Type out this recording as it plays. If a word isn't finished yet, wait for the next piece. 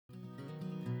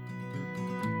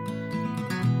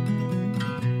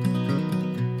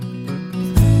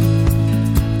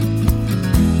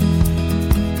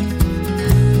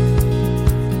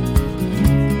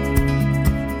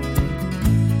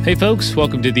Hey folks,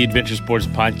 welcome to the Adventure Sports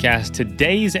Podcast.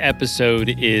 Today's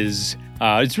episode is,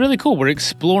 it's really cool. We're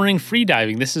exploring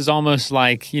freediving. This is almost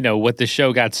like, what the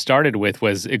show got started with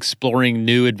was exploring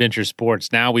new adventure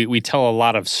sports. Now we tell a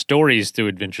lot of stories through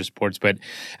adventure sports, but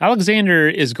Alexander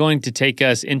is going to take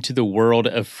us into the world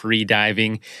of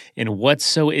freediving and what's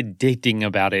so addicting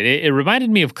about it. It reminded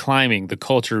me of climbing, the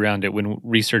culture around it when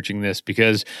researching this,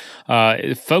 because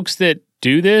folks that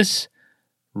do this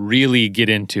really get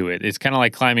into it. It's kind of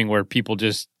like climbing where people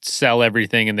just sell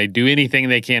everything and they do anything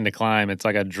they can to climb. It's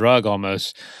like a drug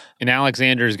almost. And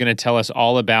Alexander is going to tell us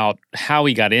all about how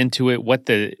he got into it, what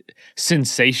the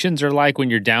sensations are like when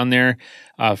you're down there,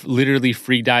 literally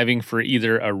free diving for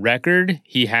either a record.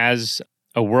 He has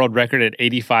a world record at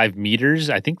 85 meters.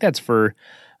 I think that's for,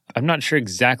 I'm not sure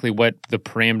exactly what the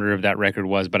parameter of that record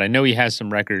was, but I know he has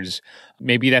some records.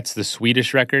 Maybe that's the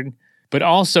Swedish record. But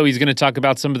also, he's going to talk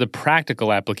about some of the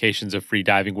practical applications of free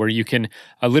diving where you can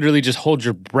literally just hold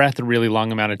your breath a really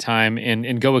long amount of time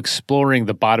and go exploring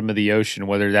the bottom of the ocean,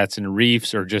 whether that's in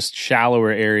reefs or just shallower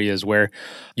areas where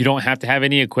you don't have to have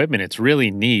any equipment. It's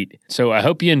really neat. So I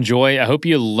hope you enjoy. I hope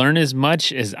you learn as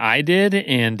much as I did.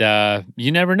 And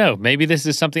you never know. Maybe this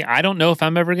is something, I don't know if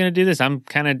I'm ever going to do this. I'm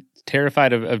kind of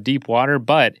terrified of deep water,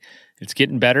 but it's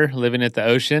getting better living at the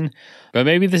ocean. But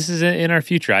maybe this is in our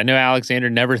future. I know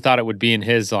Alexander never thought it would be in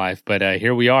his life, but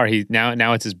here we are.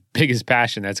 Now it's his biggest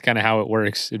passion. That's kind of how it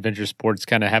works. Adventure sports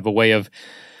kind of have a way of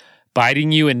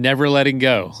biting you and never letting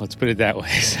go. Let's put it that way.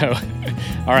 So,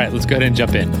 all right, let's go ahead and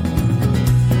jump in.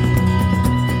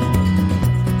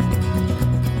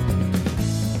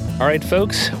 All right,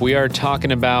 folks, we are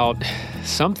talking about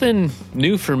something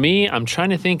new for me. I'm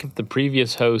trying to think if the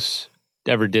previous hosts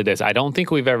ever did this. I don't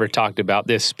think we've ever talked about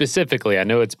this specifically. I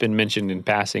know it's been mentioned in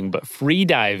passing, but free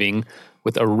diving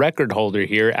with a record holder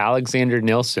here, Alexander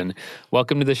Nilsson.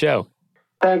 Welcome to the show.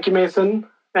 Thank you, Mason.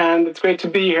 And it's great to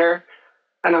be here.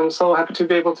 And I'm so happy to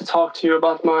be able to talk to you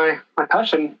about my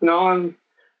passion. I'm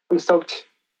stoked.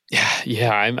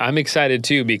 Yeah, I'm excited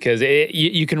too, because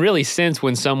you can really sense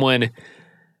when someone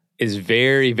is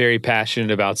very, very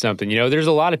passionate about something. There's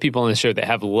a lot of people on the show that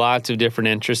have lots of different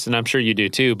interests, and I'm sure you do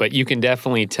too, but you can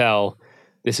definitely tell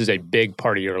this is a big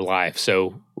part of your life.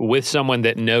 So with someone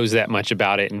that knows that much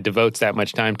about it and devotes that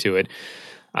much time to it,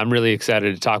 I'm really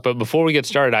excited to talk. But before we get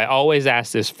started, I always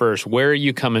ask this first. Where are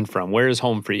you coming from? Where is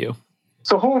home for you?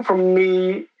 So home for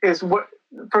me is,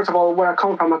 first of all, where I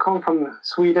come from. I come from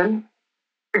Sweden.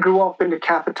 I grew up in the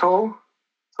capital.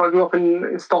 So I grew up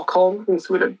in Stockholm, in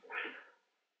Sweden.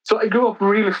 So I grew up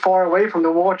really far away from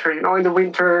the water. In the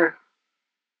winter,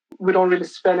 we don't really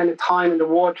spend any time in the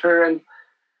water, and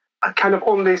I kind of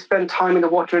only spend time in the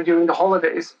water during the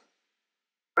holidays.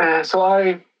 So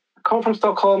I come from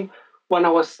Stockholm. When I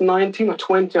was 19 or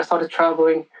 20, I started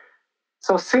traveling.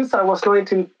 So since I was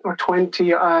 19 or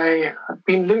 20, I have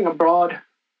been living abroad.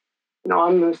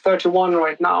 I'm 31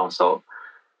 right now, so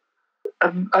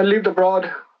I lived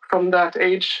abroad from that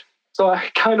age. So I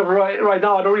kind of right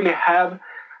now, I don't really have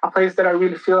a place that I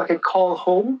really feel I can call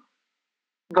home.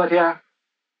 But yeah,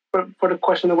 for the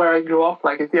question of where I grew up,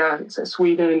 it's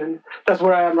Sweden, and that's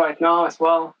where I am right now as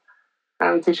well.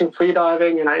 I'm teaching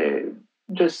freediving, and I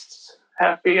just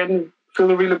happy and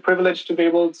feel really privileged to be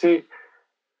able to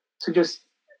just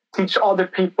teach other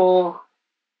people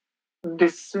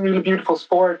this really beautiful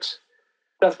sport.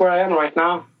 That's where I am right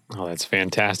now. Oh, that's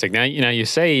fantastic. Now, you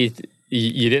say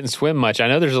you didn't swim much. I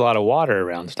know there's a lot of water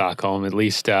around Stockholm, at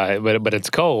least, but it's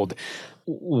cold.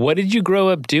 What did you grow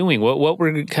up doing? What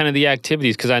were kind of the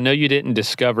activities? Because I know you didn't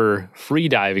discover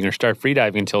freediving or start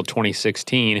freediving until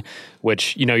 2016,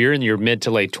 which, you're in your mid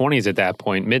to late 20s at that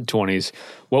point, mid-20s.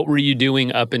 What were you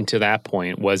doing up until that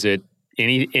point? Was it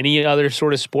any other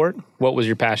sort of sport? What was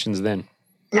your passions then?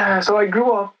 Yeah, so I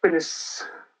grew up in this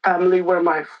family where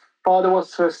my father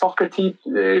was a soccer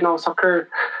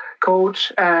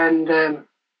coach, and I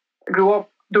grew up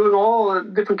doing all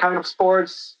different kind of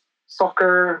sports,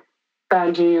 soccer,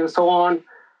 bandy, and so on.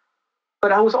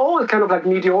 But I was always kind of like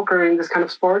mediocre in this kind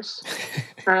of sports.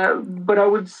 But I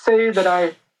would say that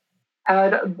I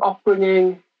had an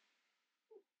upbringing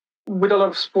with a lot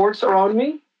of sports around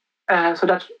me. So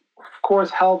that, of course,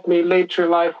 helped me later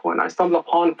in life when I stumbled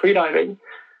upon freediving.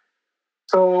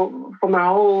 So for my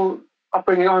whole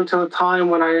upbringing until the time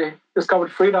when I discovered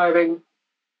freediving,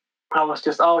 I was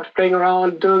just out playing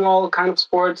around, doing all kinds of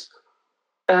sports,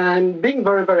 and being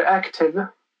very, very active.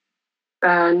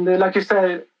 And like you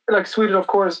said, like Sweden, of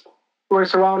course, we're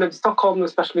surrounded, Stockholm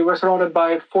especially, we're surrounded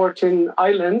by 14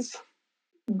 islands.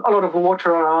 A lot of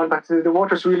water around, but the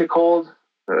water's really cold,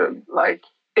 like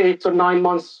 8 or 9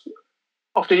 months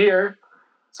of the year.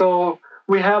 So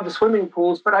we have the swimming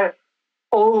pools, but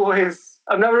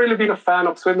I've never really been a fan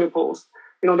of swimming pools.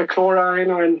 The chlorine,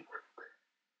 and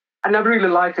I never really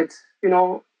liked it.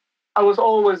 I was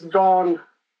always drawn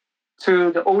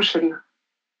to the ocean,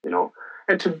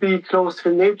 and to be close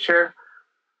to nature.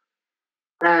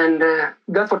 And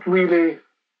that's what really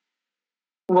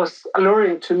was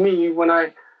alluring to me when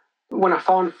I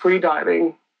found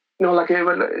freediving. Like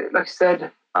you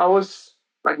said, I was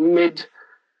like late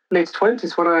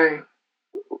 20s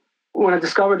when I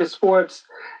discovered the sports.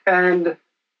 And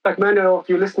like many of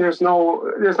you listeners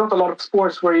know, there's not a lot of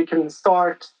sports where you can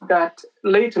start that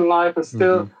late in life and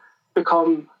still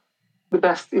become the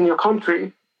best in your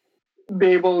country, be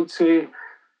able to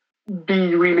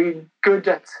be really good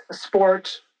at a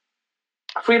sport.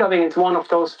 Freediving is one of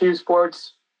those few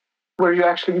sports where you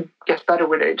actually get better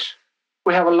with age.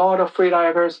 We have a lot of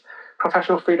freedivers,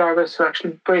 professional freedivers, who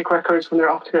actually break records when they're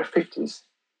up to their 50s.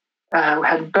 We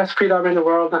had the best freediver in the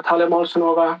world, Natalia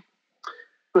Molchanova,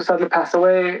 who sadly passed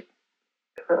away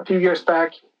a few years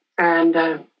back.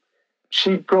 And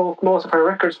she broke most of her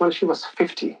records when she was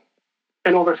 50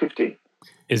 and over 50.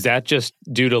 Is that just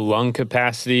due to lung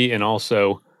capacity and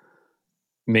also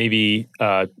maybe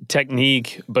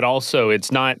technique, but also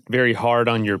it's not very hard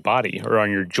on your body or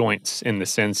on your joints in the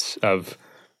sense of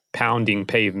pounding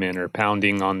pavement or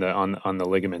pounding on the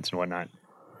ligaments and whatnot?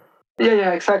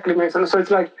 Yeah, exactly, Mason. So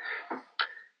it's like,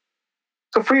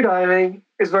 so freediving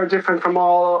is very different from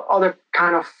all other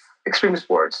kind of extreme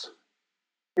sports.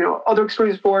 Other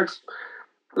extreme sports,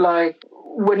 like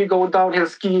when you go downhill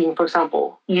skiing, for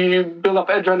example, you build up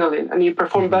adrenaline and you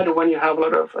perform better when you have a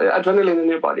lot of adrenaline in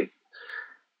your body.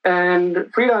 And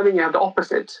freediving, you have the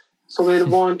opposite. So we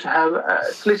want to have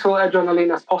as little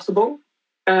adrenaline as possible,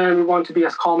 and we want to be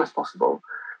as calm as possible.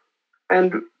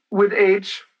 And with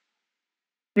age,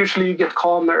 usually you get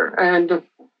calmer. And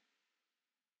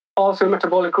also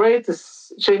metabolic rate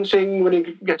is changing when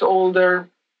you get older.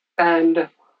 And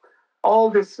all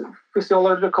these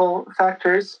physiological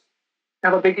factors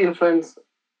have a big influence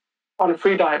on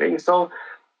freediving. So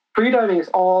freediving is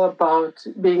all about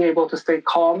being able to stay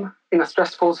calm in a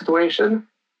stressful situation.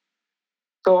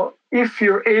 So if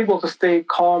you're able to stay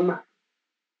calm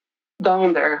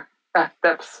down there at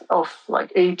depths of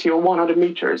like 80 or 100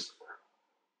 meters,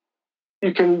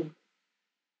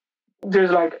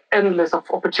 there's like endless of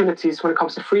opportunities when it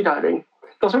comes to freediving.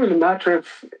 It doesn't really matter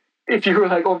if you're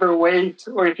like overweight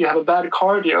or if you have a bad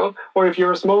cardio or if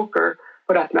you're a smoker,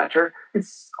 for that matter.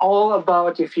 It's all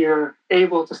about if you're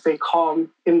able to stay calm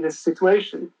in this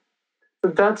situation.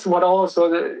 So that's what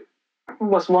also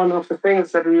was one of the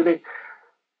things that really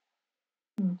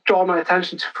draw my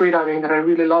attention to freediving, that I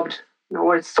really loved.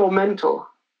 Where it's so mental.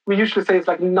 We usually say it's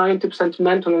like 90%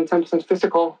 mental and 10%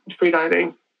 physical with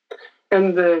freediving.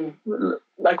 And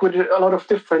like with a lot of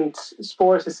different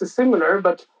sports, it's similar,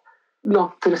 but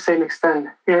not to the same extent.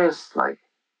 Here's like,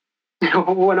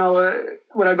 when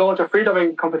I go to a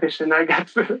freediving competition,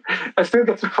 I still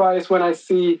get surprised when I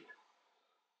see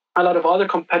a lot of other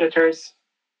competitors,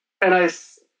 and I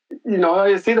see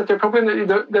that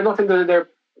they're not in their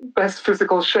best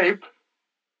physical shape,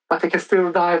 but they can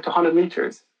still dive to 100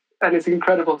 meters, and it's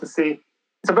incredible to see.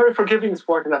 It's a very forgiving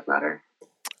sport in that matter.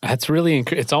 That's really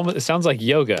it sounds like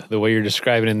yoga, the way you're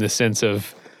describing it, in the sense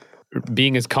of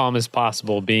being as calm as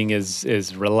possible, being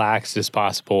as relaxed as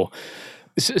possible.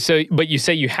 So, but you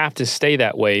say you have to stay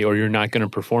that way or you're not going to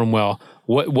perform well.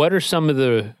 What are some of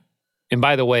the, and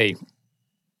by the way,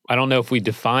 I don't know if we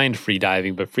defined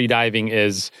freediving, but freediving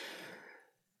is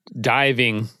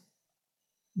diving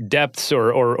depths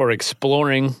or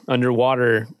exploring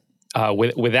underwater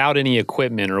without any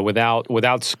equipment or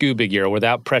without scuba gear or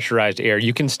without pressurized air.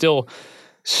 You can still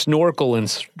snorkel and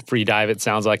free dive, it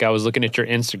sounds like. I was looking at your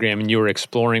Instagram and you were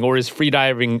exploring. Or is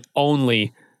freediving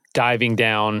only diving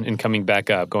down and coming back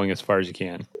up, going as far as you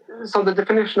can? So the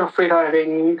definition of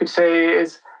freediving, you could say,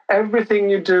 is everything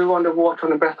you do underwater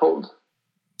on a breath hold.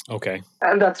 Okay.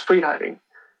 And that's freediving.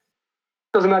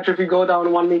 Doesn't matter if you go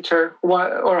down 1 meter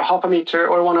or half a meter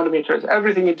or 100 meters.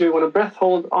 Everything you do on a breath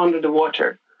hold under the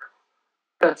water,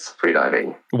 that's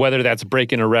freediving. Whether that's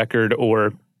breaking a record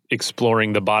or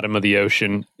exploring the bottom of the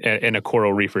ocean in a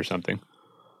coral reef or something.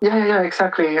 Yeah,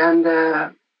 exactly. And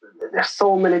there's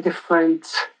so many different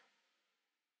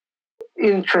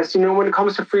interests. When it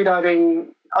comes to freediving,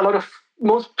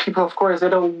 most people, of course, they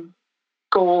don't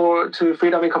go to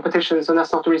freediving competitions, and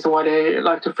that's not the reason why they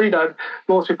like to freedive.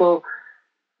 Most people,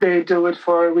 they do it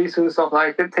for reasons of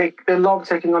like they love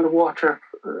taking underwater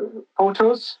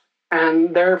photos,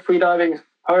 and their freediving is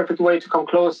a perfect way to come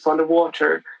close to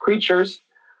underwater creatures.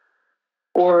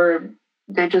 Or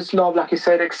they just love, like you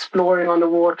said, exploring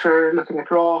underwater, looking at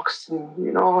rocks,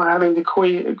 and having the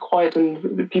quiet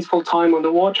and the peaceful time on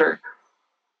the water.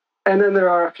 And then there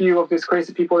are a few of these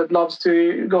crazy people that loves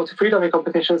to go to freediving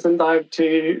competitions and dive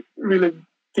to really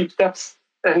deep depths,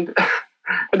 and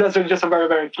and that's just a very,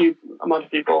 very few amount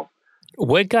of people.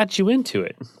 What got you into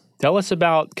it? Tell us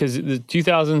about, because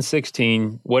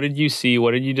 2016. What did you see?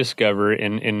 What did you discover?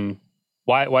 And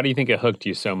why do you think it hooked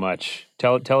you so much?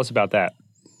 Tell us about that.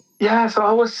 Yeah, so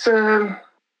I was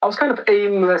kind of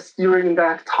aimless during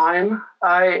that time.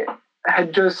 I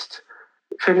had just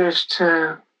finished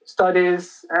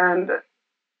studies, and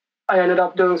I ended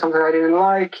up doing something I didn't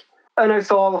like. And I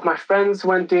saw all of my friends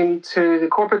went into the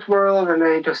corporate world, and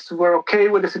they just were okay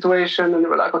with the situation, and they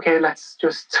were like, okay, let's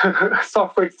just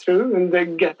suffer it through and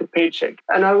then get the paycheck.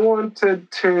 And I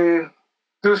wanted to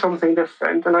do something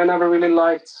different, and I never really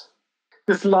liked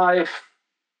this life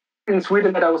in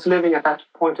Sweden that I was living at that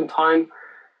point in time.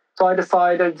 So I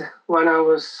decided when I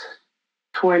was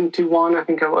 21, I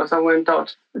think I went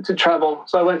out to travel.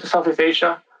 So I went to Southeast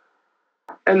Asia,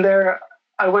 and there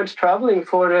I went traveling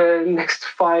for the next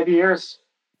 5 years,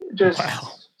 just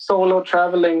solo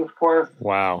traveling for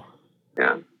for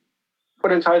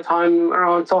the entire time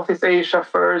around Southeast Asia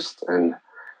first, and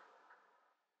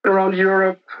around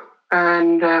Europe.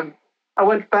 And I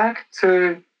went back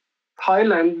to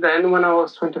Thailand then when I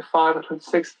was 25 or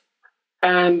 26,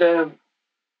 and I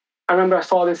remember I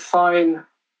saw this sign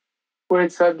where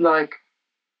it said, like,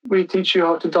 we teach you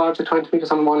how to dive to 20 meters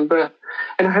on one breath.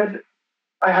 And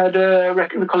I had a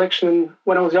recollection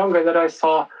when I was younger that I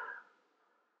saw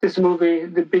this movie,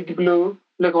 The Big Blue,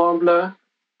 Le Grand Bleu.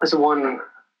 It's one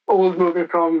old movie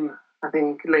from, I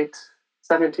think, late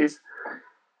 70s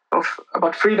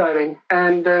about freediving.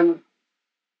 And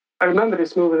I remember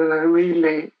this movie, and I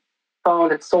really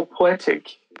found it so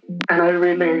poetic. And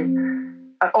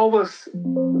I always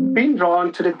been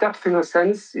drawn to the depth in a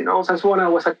sense, since when I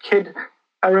was a kid.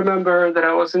 I remember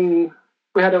that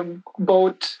we had a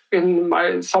boat in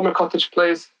my summer cottage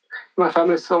place, my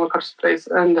family's summer cottage place,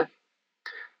 and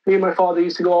me and my father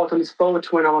used to go out on this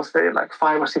boat when I was like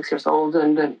 5 or 6 years old,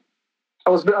 and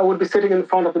I would be sitting in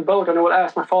front of the boat, and I would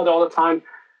ask my father all the time,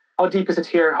 how deep is it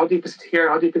here? How deep is it here?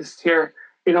 How deep is it here?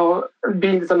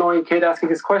 Being this annoying kid asking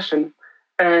this question.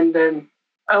 And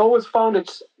I always found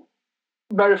it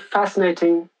very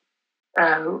fascinating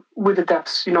with the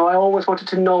depths. I always wanted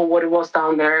to know what it was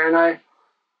down there. And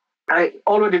I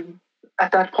already,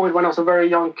 at that point when I was a very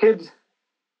young kid,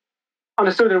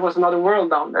 understood there was another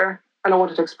world down there, and I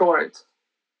wanted to explore it.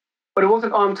 But it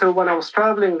wasn't until when I was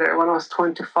traveling there, when I was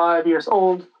 25 years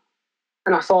old,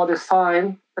 and I saw this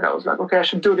sign, that I was like, okay, I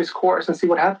should do this course and see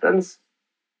what happens.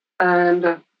 And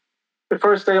the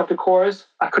first day of the course,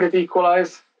 I couldn't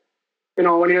equalize.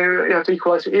 When you have to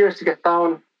equalize your ears to get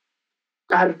down,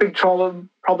 I had big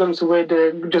problems with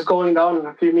just going down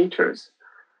a few meters.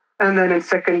 And then the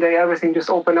second day, everything just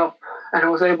opened up, and I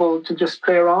was able to just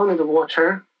play around in the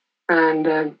water.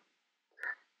 And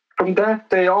from that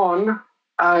day on,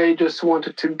 I just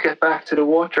wanted to get back to the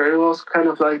water. It was kind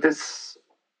of like this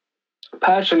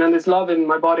passion and this love in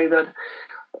my body that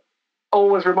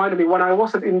always reminded me when I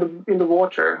wasn't in the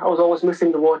water, I was always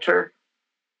missing the water.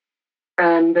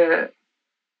 And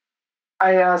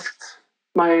I asked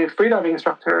my freediving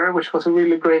instructor, which was a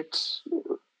really great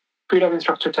freediving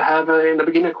instructor to have in the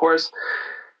beginner course,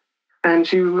 and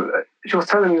she was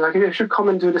telling me, like, you should come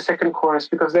and do the second course,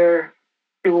 because there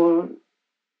you will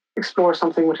explore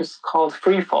something which is called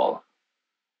free fall.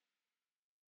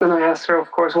 And I asked her,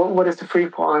 of course, what is the free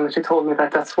fall? And she told me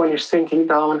that that's when you're sinking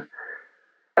down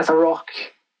as a rock,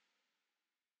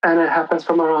 and it happens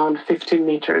from around 15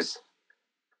 meters.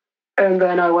 And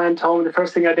then I went home. The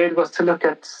first thing I did was to look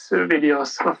at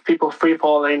videos of people free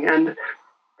falling, and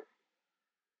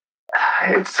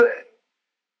it's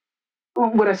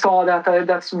when I saw that,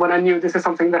 that's when I knew this is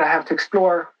something that I have to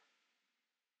explore.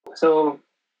 So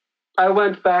I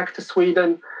went back to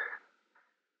Sweden.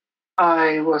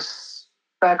 I was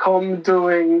back home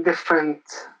doing different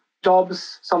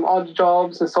jobs, some odd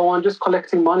jobs and so on, just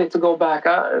collecting money to go back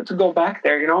there, to go back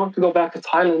to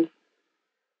Thailand.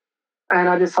 And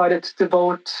I decided to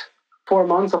devote 4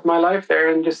 months of my life there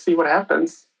and just see what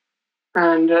happens.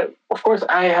 And of course,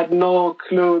 I had no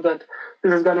clue that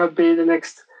this is going to be the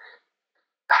next,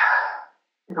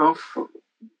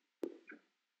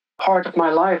 part of my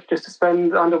life, just to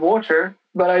spend underwater.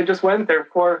 But I just went there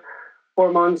for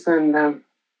 4 months and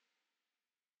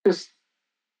just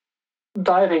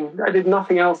diving. I did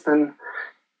nothing else than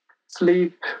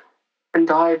sleep and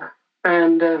dive.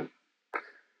 And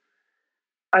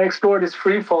I explored this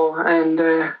free fall, and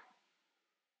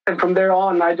And from there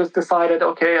on, I just decided,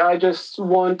 okay, I just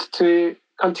want to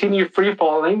continue free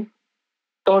falling.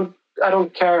 I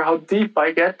don't care how deep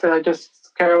I get. I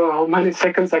just care how many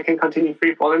seconds I can continue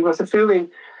free falling. Because the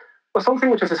feeling was something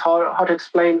which is hard to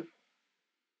explain.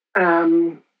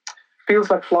 Feels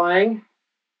like flying.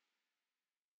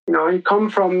 You come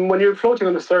from, when you're floating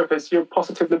on the surface, you're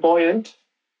positively buoyant.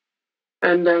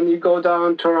 And then you go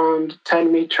down to around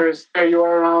 10 meters. There you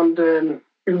are around,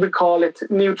 we call it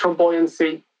neutral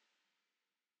buoyancy.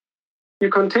 You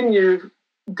continue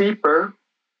deeper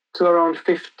to around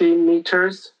 15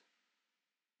 meters.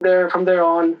 From there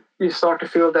on, you start to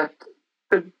feel that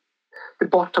the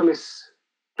bottom is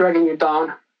dragging you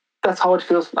down. That's how it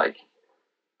feels like.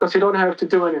 Because you don't have to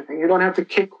do anything. You don't have to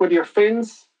kick with your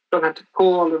fins. You don't have to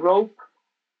pull on the rope.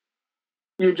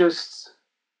 You can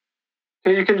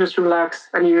just relax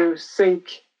and you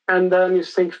sink, and then you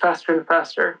sink faster and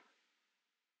faster.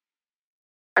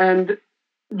 And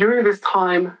during this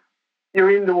time,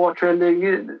 you're in the water and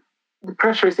the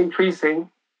pressure is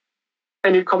increasing,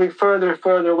 and you're coming further and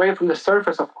further away from the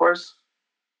surface, of course.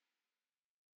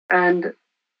 And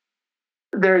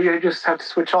there you just have to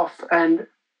switch off. And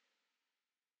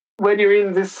when you're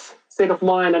in this state of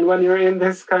mind and when you're in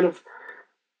this kind of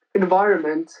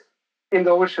environment in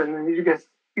the ocean, you just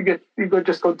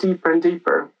go deeper and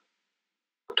deeper,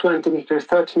 20 meters,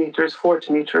 30 meters,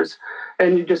 40 meters,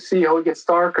 and you just see how it gets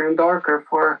darker and darker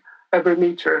for every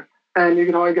meter. And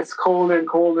it gets colder and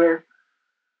colder.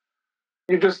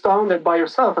 You're just down there by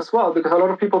yourself as well, because a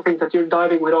lot of people think that you're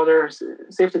diving with other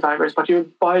safety divers, but you're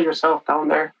by yourself down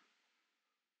there.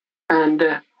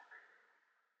 And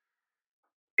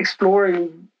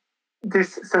exploring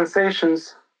these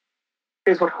sensations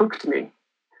is what hooked me.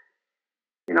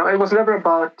 It was never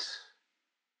about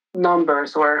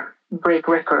numbers or break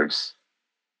records.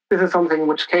 This is something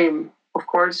which came, of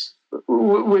course,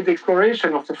 with the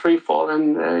exploration of the free fall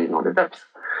and the depth.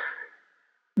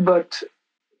 But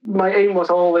my aim was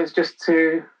always just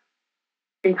to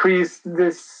increase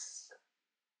this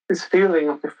feeling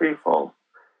of the free fall,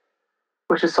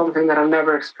 which is something that I've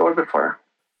never explored before.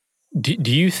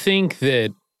 Do you think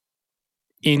that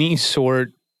any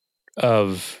sort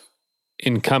of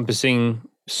encompassing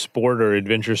sport or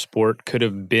adventure sport could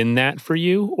have been that for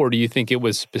you? Or do you think it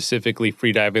was specifically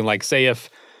freediving? Like, say if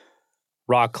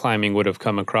rock climbing would have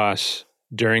come across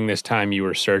during this time you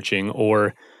were searching,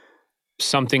 or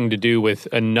something to do with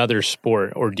another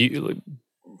sport, or do you,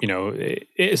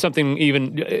 something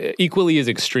even equally as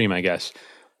extreme, I guess?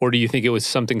 Or do you think it was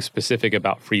something specific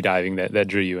about freediving that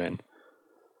drew you in?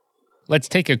 Let's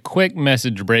take a quick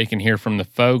message break and hear from the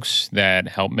folks that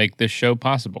help make this show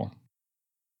possible.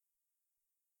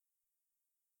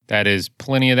 That is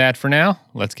plenty of that for now.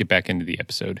 Let's get back into the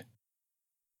episode.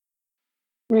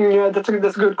 Yeah, that's a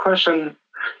good question.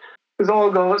 This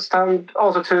all goes down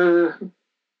also to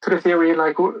the theory,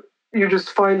 like you just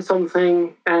find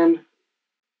something and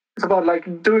it's about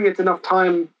like doing it amount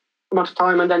of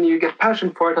time, and then you get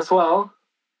passion for it as well,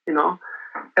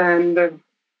 and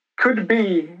could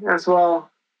be as well.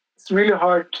 It's really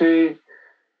hard to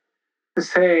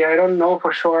say. I don't know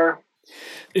for sure.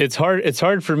 It's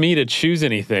hard for me to choose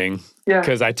anything. Yeah.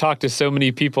 Because I talk to so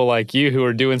many people like you who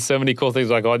are doing so many cool things.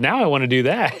 Like, oh, now I want to do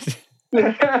that.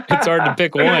 It's hard to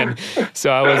pick one.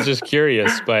 So I was just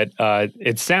curious. But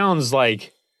it sounds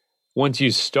like once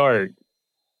you start,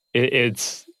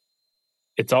 it's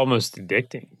almost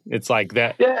addicting. It's like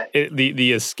that. Yeah.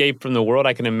 The escape from the world,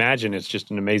 I can imagine it's just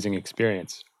an amazing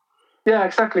experience. Yeah,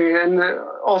 exactly. And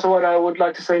also what I would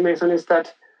like to say, Mason, is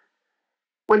that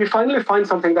when you finally find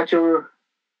something that you're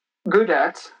good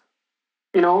at,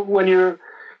 when you're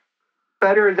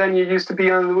better than you used to be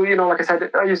on, like I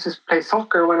said, I used to play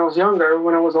soccer when I was younger,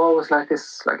 when I was always like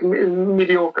this, like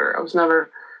mediocre. I was never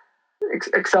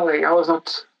excelling. I was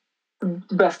not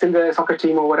the best in the soccer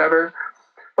team or whatever.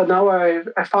 But now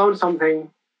I found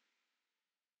something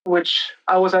which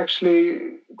I was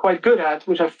actually quite good at,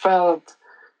 which I felt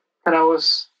that I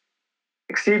was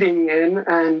exceeding in,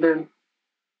 and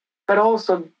that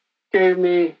also gave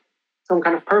me some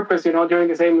kind of purpose, during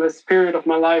this aimless period of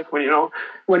my life when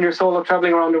you're solo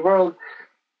traveling around the world.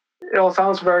 It all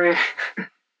sounds very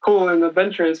cool and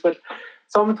adventurous, but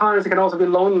sometimes it can also be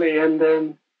lonely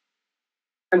and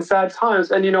sad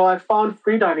times. And, I found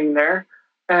freediving there,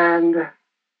 and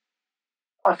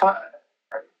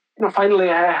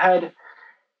finally I had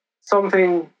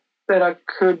something that I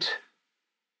could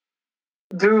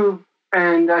do,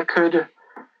 and I could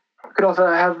also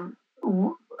have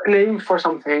an aim for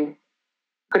something.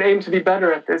 I could aim to be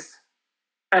better at this,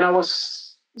 and I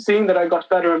was seeing that I got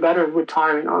better and better with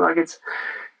time. Like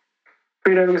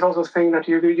freediving is also a thing that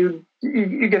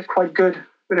you get quite good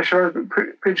with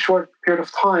a pretty short period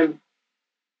of time.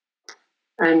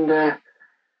 And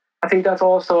I think that's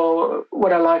also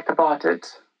what I liked about it.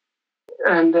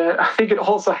 And I think it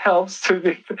also helps, to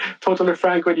be totally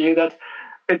frank with you, that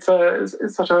it's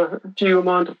such a few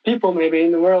amount of people maybe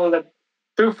in the world that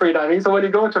do freediving. So when you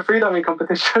go to a freediving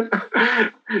competition,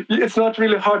 it's not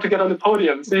really hard to get on the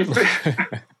podium. So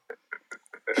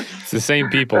it's the same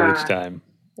people each time.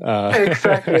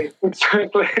 Exactly.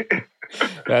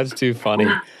 That's too funny.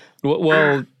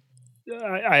 Well,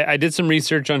 I did some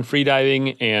research on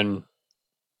freediving and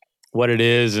what it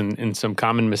is and some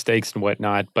common mistakes and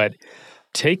whatnot, but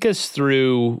take us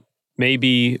through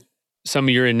maybe some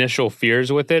of your initial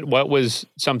fears with it. What was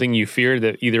something you feared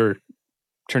that either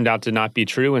turned out to not be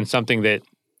true and something that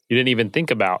you didn't even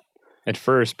think about at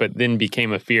first, but then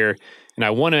became a fear? And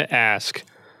I want to ask,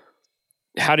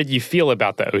 how did you feel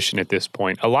about the ocean at this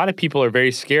point? A lot of people are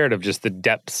very scared of just the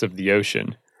depths of the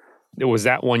ocean. Was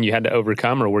that one you had to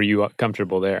overcome, or were you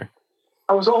comfortable there?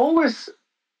 I was always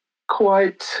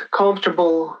quite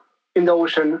comfortable in the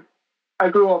ocean. I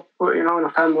grew up, in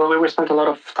a family where we spent a lot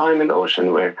of time in the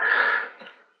ocean. Where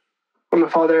my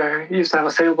father used to have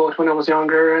a sailboat when I was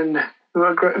younger, and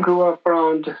I grew up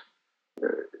around,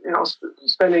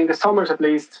 spending the summers at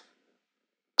least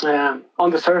on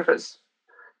the surface.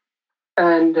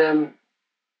 And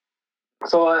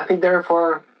so I think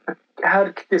therefore I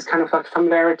had this kind of like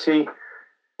familiarity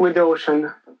with the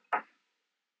ocean.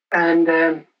 And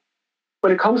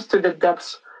when it comes to the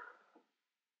depths,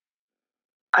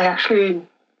 I actually,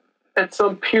 at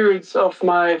some periods of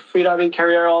my freediving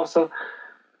career, also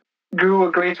grew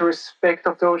a greater respect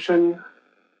of the ocean.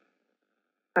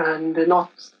 And not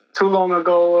too long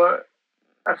ago,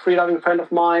 a freediving friend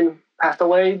of mine passed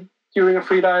away during a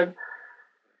freedive.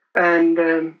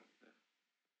 And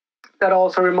that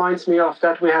also reminds me of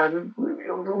that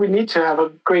we need to have a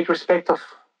great respect of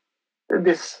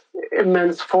this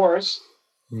immense force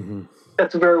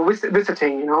that we're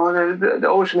visiting. The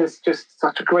ocean is just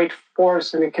such a great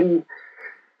force, and it can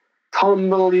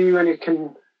tumble you and it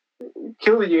can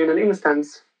kill you in an instant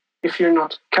if you're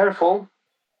not careful.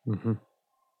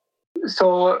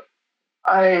 So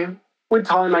with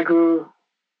time, I grew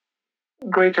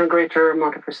greater and greater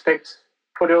amount of respect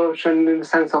for the ocean, in the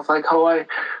sense of like how I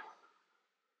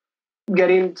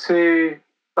get into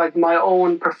like my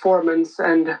own performance.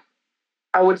 And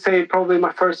I would say probably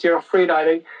my first year of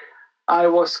freediving, I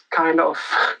was kind of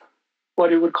what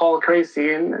you would call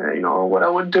crazy, and what I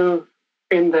would do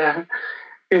in the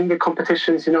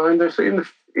competitions.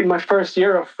 In my first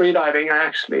year of freediving, I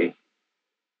actually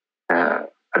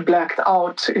I blacked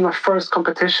out in my first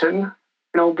competition.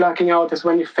 Blacking out is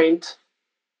when you faint,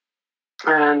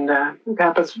 and it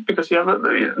happens because you have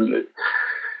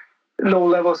low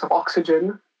levels of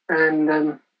oxygen,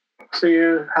 and so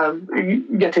you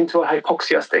get into a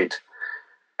hypoxia state,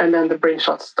 and then the brain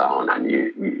shuts down and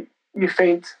you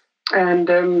faint. And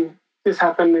this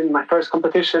happened in my first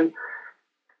competition.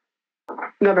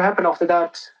 Never happened after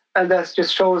that, and that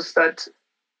just shows that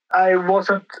I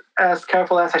wasn't as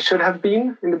careful as I should have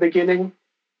been in the beginning,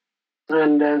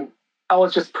 and I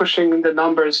was just pushing the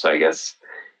numbers, I guess,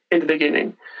 in the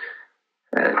beginning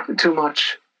too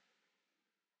much.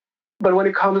 But when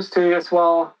it comes to as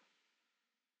well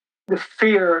the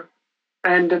fear,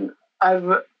 and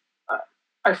I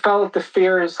felt the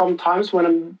fear sometimes when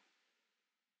I'm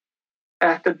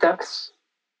at the depths.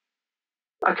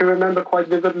 I can remember quite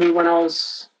vividly when I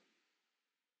was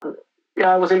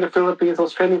in the Philippines. I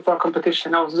was training for a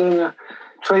competition. I was doing a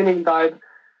training dive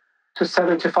to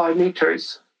 75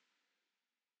 meters.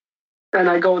 And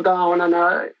I go down,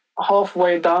 and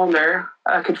halfway down there,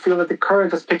 I could feel that the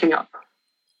current is picking up.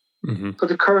 So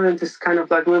the current is kind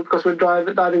of like, because we're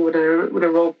diving with a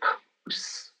rope, which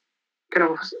is kind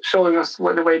of showing us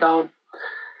the way down.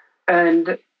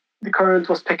 And the current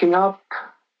was picking up.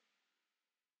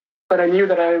 But I knew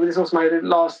that this was my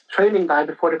last training dive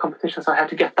before the competition, so I had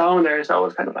to get down there. So I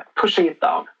was kind of like pushing it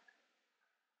down.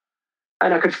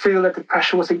 And I could feel that the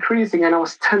pressure was increasing, and I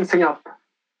was tensing up.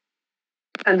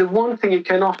 And the one thing you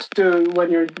cannot do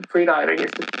when you're freediving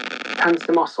is to tense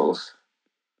the muscles.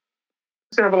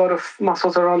 So you have a lot of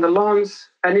muscles around the lungs,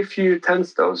 and if you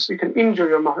tense those, you can injure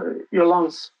your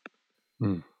lungs.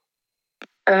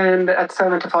 And at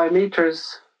 75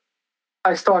 meters,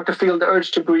 I start to feel the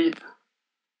urge to breathe.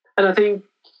 And I think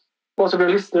most of your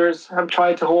listeners have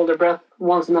tried to hold their breath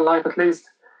once in their life at least.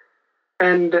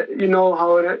 And you know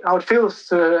how it feels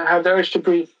to have the urge to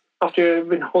breathe after you've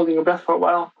been holding your breath for a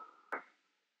while.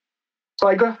 So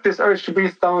I got this urge to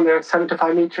breathe down there at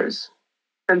 75 meters.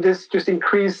 And this just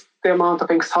increased the amount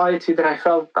of anxiety that I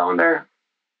felt down there.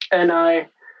 And I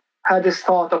had this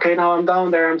thought, okay, now I'm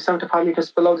down there, I'm 75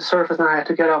 meters below the surface, and I had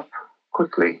to get up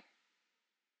quickly.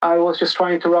 I was just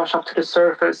trying to rush up to the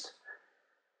surface,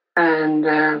 and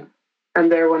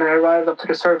there, when I arrived up to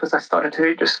the surface, I started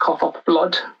to just cough up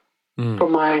blood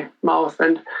from my mouth,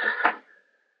 and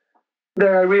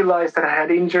there I realized that I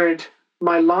had injured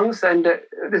my lungs, and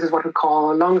this is what we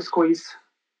call a lung squeeze,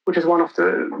 which is one of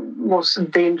the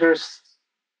most dangerous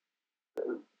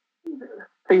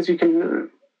things you can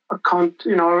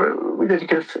that you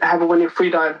can have when you free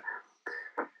dive.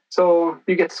 So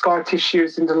you get scar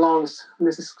tissues in the lungs, and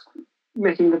this is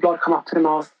making the blood come up to the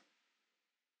mouth.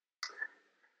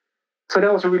 So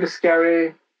that was a really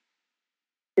scary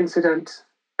incident,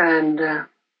 and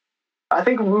I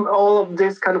think all of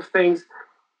these kind of things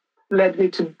led me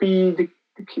to be the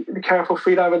careful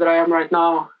freediver that I am right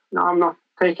now. Now I'm not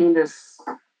taking these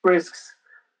risks,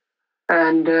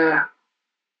 and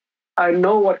I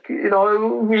know what we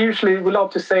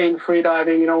love to say in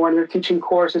freediving, when we're teaching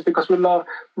courses, because we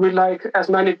like as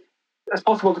many as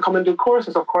possible to come and do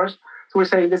courses, of course. So we're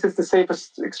saying this is the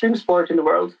safest extreme sport in the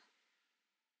world,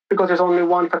 because there's only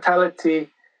one fatality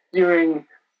during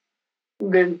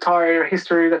the entire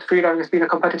history that freediving has been a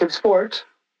competitive sport.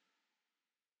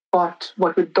 But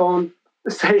what we don't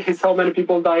say is how many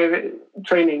people die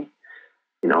training.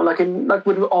 Like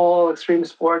with all extreme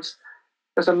sports,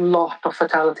 there's a lot of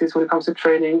fatalities when it comes to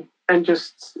training and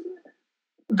just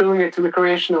doing it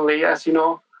recreationally, as you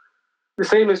know. The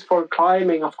same is for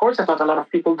climbing. Of course, there's not a lot of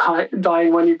people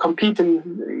dying when you compete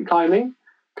in climbing,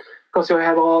 because you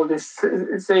have all these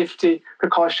safety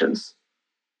precautions.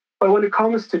 But when it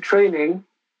comes to training,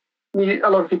 a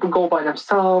lot of people go by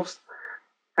themselves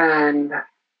and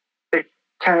they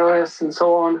careless and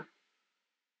so on.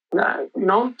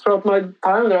 Throughout my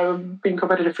time there, I've been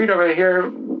competitive freediver. I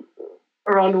hear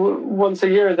around once a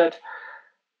year that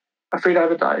a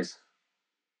freediver dies.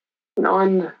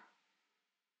 And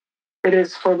it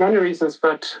is for many reasons,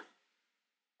 but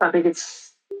I think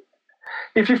it's,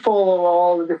 if you follow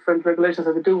all the different regulations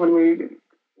that we do when we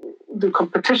do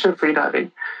competition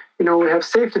freediving, we have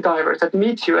safety divers that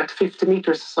meet you at 50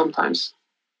 meters sometimes.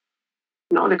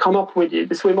 They come up with you,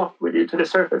 they swim up with you to the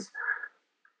surface.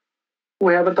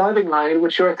 We have a diving line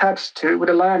which you're attached to with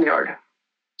a lanyard.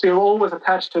 So you're always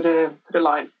attached to the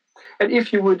line. And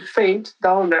if you would faint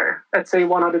down there at, say,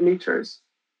 100 meters,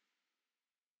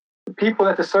 the people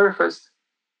at the surface,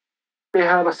 they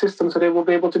have a system so they will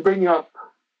be able to bring you up.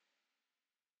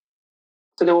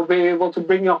 So they will be able to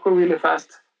bring you up really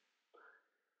fast.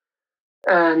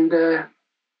 And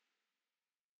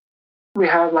we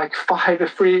have like 5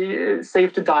 free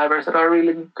safety divers that are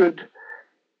really good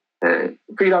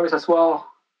free divers as well.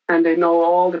 And they know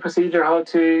all the procedure how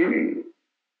to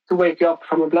wake you up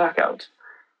from a blackout.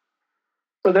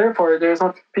 So therefore, there's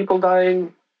not people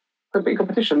dying in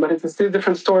competition, but it's a still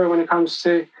different story when it comes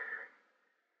to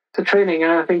training.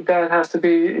 And I think that has to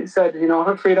be said.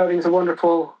 Freediving is a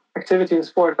wonderful activity in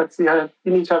sport, but you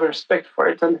need to have respect for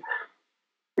it. And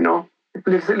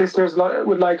if listeners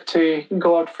would like to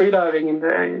go out freediving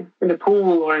in the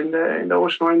pool or in the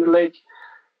ocean or in the lake,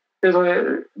 there's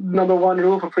a number one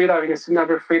rule for freediving is to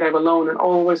never freedive alone, and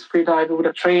always freedive with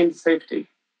a trained safety,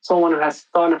 someone who has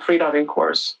done a freediving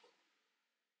course.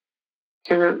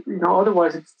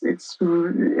 Otherwise it's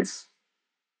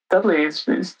deadly. It's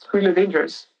really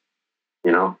dangerous.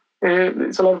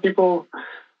 It's a lot of people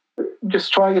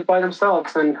just trying it by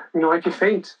themselves, and if you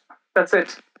faint, that's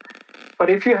it. But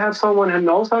if you have someone who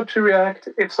knows how to react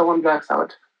if someone blacks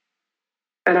out,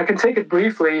 and I can take it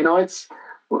briefly, it's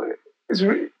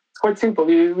quite simple.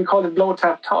 We call it blow,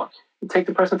 tap, talk. You take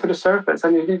the person to the surface,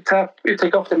 and you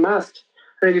take off the mask,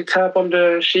 and then you tap on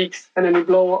the cheeks, and then you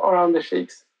blow around the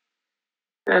cheeks.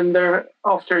 And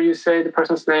thereafter you say the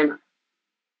person's name,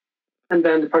 and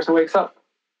then the person wakes up.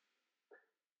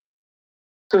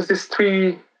 So it's these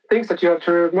 3 things that you have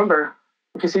to remember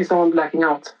if you see someone blacking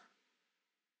out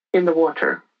in the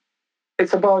water.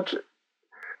 It's about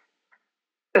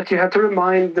that you have to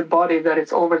remind the body that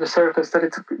it's over the surface, that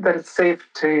it's safe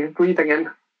to breathe again,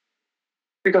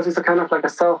 because it's a kind of like a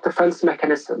self-defense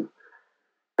mechanism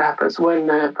that happens when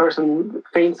a person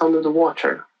faints under the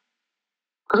water,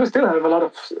 because we still have a lot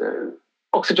of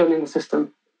oxygen in the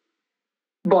system,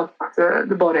 but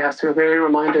the body has to be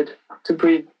reminded to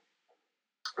breathe.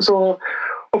 So,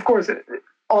 of course,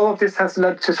 all of this has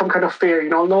led to some kind of fear,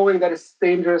 knowing that it's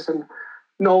dangerous and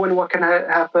knowing what can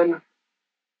happen.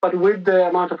 But with the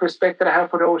amount of respect that I have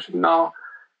for the ocean now,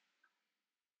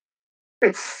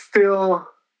 it's still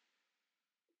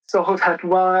so that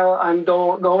while I'm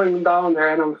going down there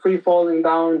and I'm free falling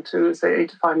down to, say,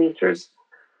 85 meters,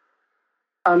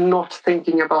 I'm not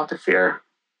thinking about the fear.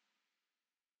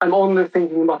 I'm only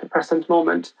thinking about the present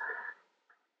moment.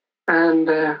 And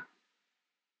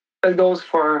that goes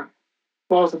for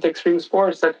most of the extreme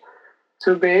sports, that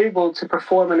to be able to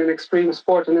perform in an extreme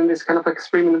sport and in this kind of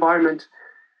extreme environment,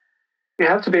 you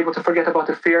have to be able to forget about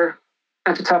the fear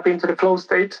and to tap into the flow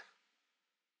state.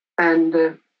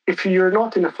 And if you're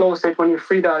not in a flow state when you're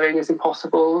freediving, it's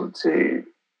impossible to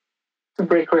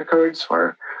break records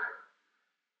or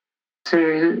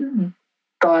to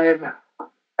dive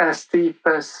as deep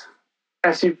as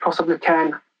you possibly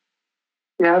can.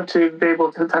 You have to be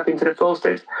able to tap into the flow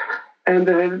state. And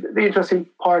the interesting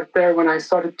part there, when I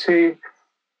started to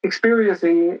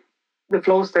experiencing the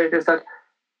flow state, is that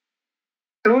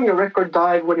doing a record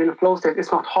dive when in a flow state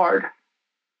is not hard.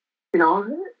 You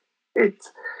know, it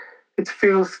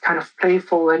feels kind of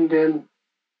playful, and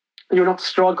you're not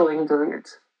struggling doing it.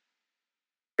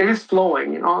 It is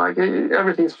flowing, like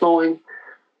everything's flowing,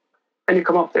 and you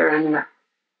come up there and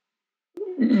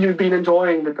you've been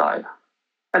enjoying the dive,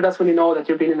 and that's when you know that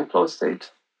you've been in a flow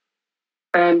state.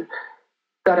 And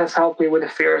that has helped me with the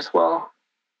fear as well,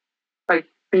 like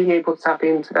being able to tap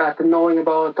into that and knowing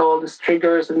about all these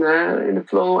triggers in the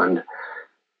flow, and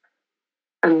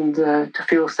to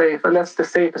feel safe. And that's the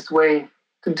safest way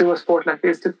to do a sport like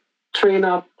this, to train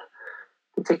up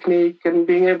the technique and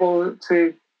being able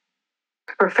to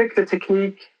perfect the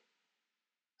technique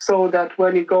so that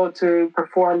when you go to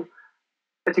perform,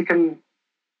 that you can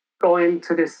go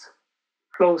into this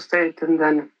flow state and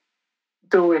then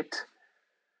do it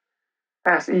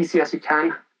as easy as you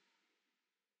can.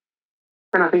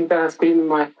 And I think that has been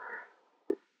the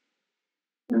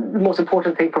most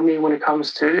important thing for me when it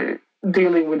comes to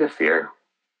dealing with the fear.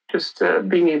 Just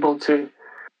being able to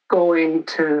go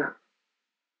into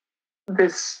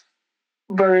this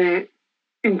very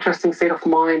interesting state of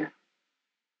mind.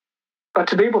 But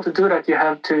to be able to do that, you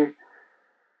have to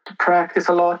practice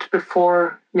a lot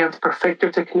before. You have to perfect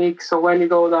your technique. So when you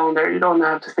go down there, you don't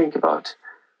have to think about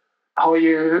how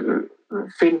you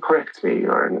fin correctly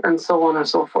and so on and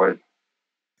so forth.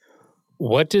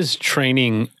 What does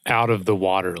training out of the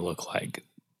water look like?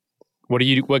 What do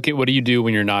you do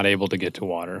when you're not able to get to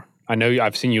water? I know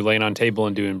I've seen you laying on table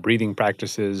and doing breathing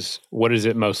practices. What does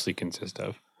it mostly consist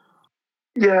of?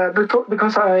 Yeah,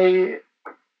 because I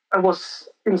was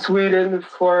in Sweden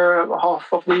for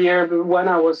half of the year when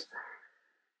I was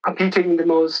competing the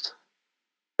most.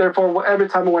 Therefore, every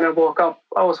time when I woke up,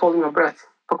 I was holding my breath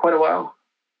for quite a while,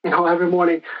 every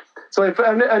morning. So if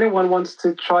anyone wants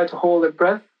to try to hold a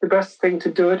breath, the best thing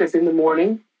to do it is in the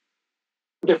morning,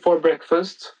 before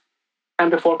breakfast, and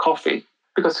before coffee,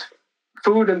 because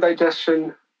food and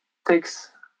digestion takes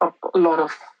up a lot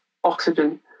of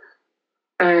oxygen,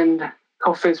 and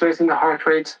coffee is raising the heart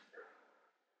rate.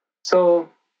 So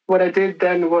what I did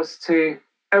then was to,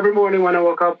 every morning when I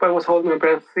woke up, I was holding my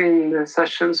breath in the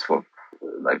sessions for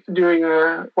like during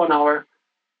 1 hour.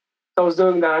 So I was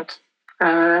doing that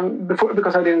before,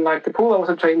 because I didn't like the pool. I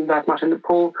wasn't training that much in the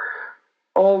pool,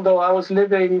 although I was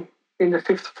living in the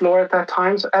 5th floor at that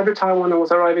time. So every time when I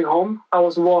was arriving home, I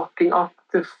was walking up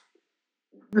the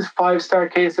 5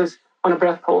 staircases on a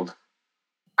breath hold.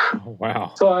 Oh,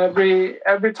 wow. So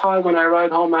every time when I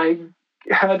arrived home, I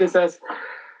had this as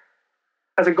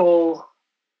a goal.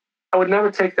 I would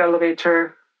never take the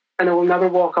elevator, and I will never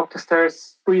walk up the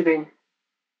stairs breathing.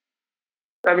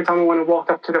 Every time when I walked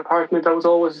up to the apartment, I was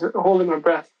always holding my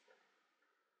breath.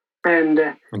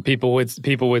 And people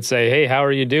would say, "Hey, how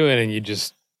are you doing?" And you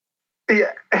just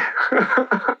yeah,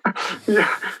 yeah.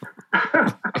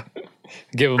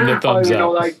 give them the thumbs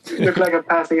up. Like look like I'm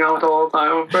passing out all the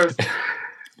time. First,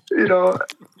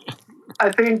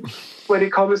 I think when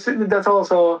it comes to, that's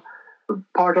also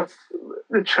part of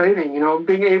the training.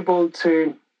 Being able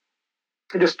to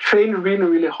just train really,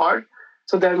 really hard.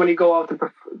 So then when you go out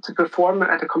to perform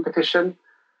at a competition,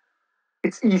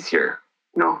 it's easier.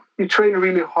 You train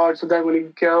really hard, so then when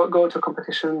you go to a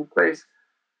competition place,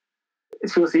 it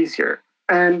feels easier.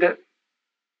 And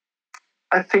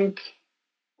I think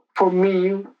for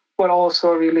me, what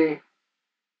also really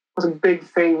was a big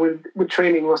thing with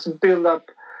training was to build up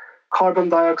carbon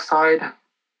dioxide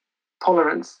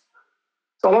tolerance.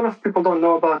 So a lot of people don't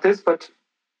know about this, but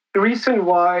the reason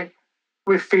why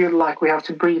we feel like we have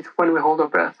to breathe when we hold our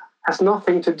breath has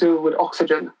nothing to do with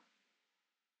oxygen,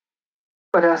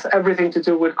 but it has everything to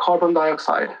do with carbon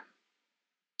dioxide.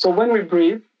 So when we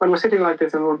breathe, when we're sitting like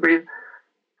this and we breathe,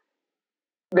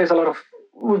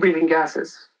 we're breathing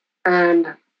gases.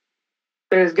 And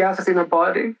there's gases in our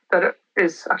body that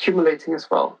is accumulating as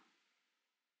well.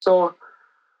 So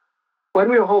when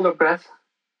we hold our breath,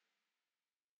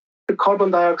 the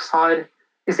carbon dioxide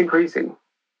is increasing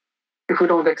if we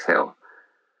don't exhale.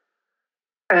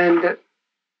 And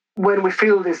when we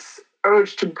feel this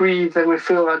urge to breathe and we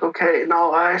feel like, okay,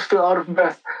 now I feel out of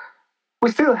breath,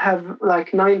 we still have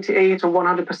like 98 or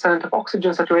 100% of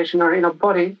oxygen saturation in our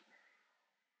body,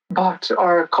 but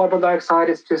our carbon dioxide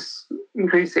is just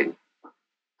increasing.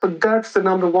 So that's the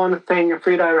number one thing a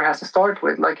freediver has to start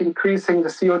with, like increasing the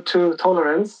CO2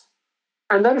 tolerance.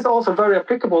 And that is also very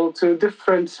applicable to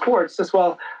different sports as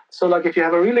well. So like if you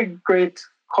have a really great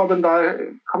carbon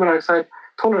dioxide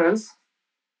tolerance,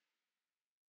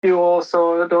 you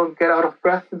also don't get out of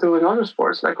breath doing other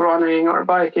sports like running or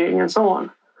biking and so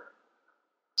on.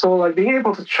 So like being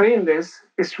able to train this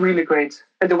is really great.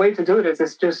 And the way to do this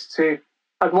is just to,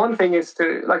 like one thing is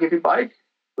to, like if you bike,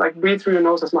 like breathe through your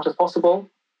nose as much as possible,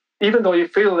 even though you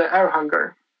feel the air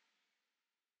hunger.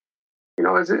 You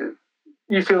know,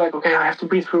 you feel like, okay, I have to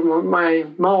breathe through my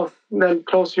mouth, then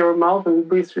close your mouth and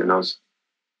breathe through your nose.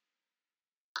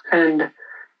 And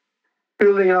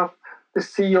building up the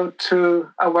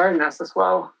CO2 awareness as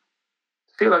well.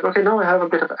 Feel like, okay, now I have a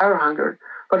bit of air hunger,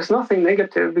 but it's nothing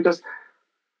negative, because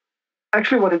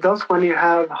actually what it does when you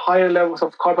have higher levels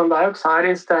of carbon dioxide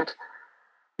is that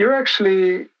you're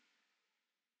actually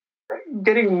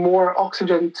getting more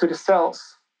oxygen to the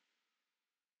cells.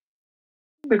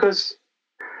 Because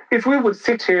if we would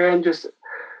sit here and just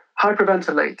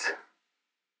hyperventilate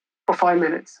for 5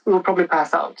 minutes, we will probably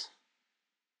pass out.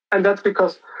 And that's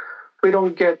because we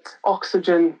don't get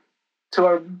oxygen to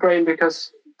our brain,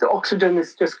 because the oxygen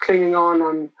is just clinging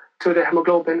on to the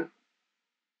hemoglobin.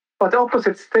 But the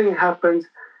opposite thing happens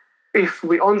if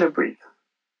we underbreathe.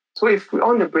 So if we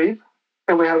underbreathe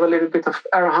and we have a little bit of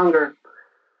air hunger,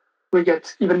 we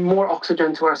get even more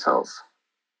oxygen to our cells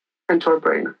and to our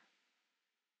brain.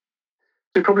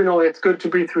 So you probably know it's good to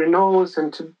breathe through your nose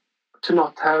and to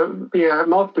not be a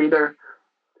mouth breather.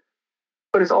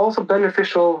 But it's also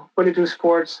beneficial when you do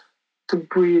sports to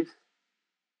breathe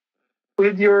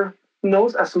with your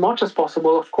nose as much as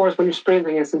possible. Of course, when you're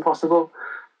sprinting, it's impossible.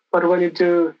 But when you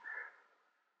do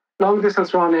long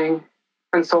distance running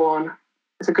and so on,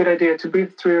 it's a good idea to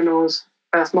breathe through your nose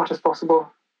as much as possible.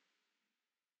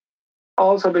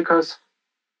 Also because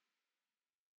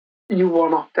you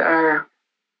warm up the air.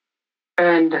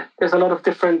 And there's a lot of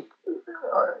different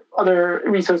other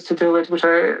reasons to do it, which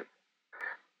I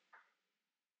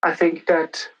think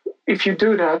that if you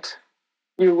do that,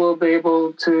 you will be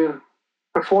able to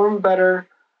perform better,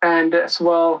 and as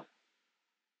well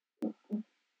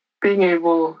being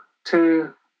able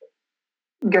to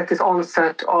get this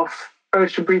onset of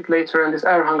urge to breathe later and this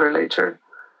air hunger later.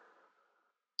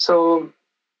 So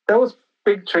that was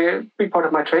big part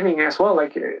of my training as well.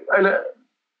 Like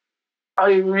I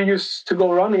used to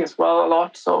go running as well a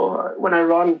lot. So when I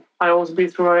run, I always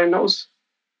breathe through my nose,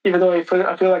 even though I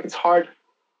feel like it's hard.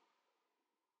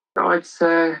 No, it's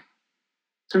a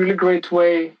really great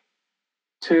way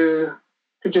to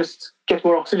just get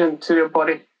more oxygen to your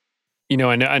body. You know,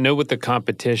 I know with the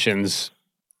competitions,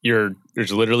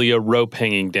 there's literally a rope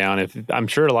hanging down. If I'm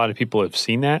sure a lot of people have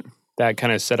seen that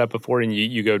kind of setup before, and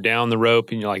you go down the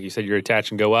rope, and you, like you said, you're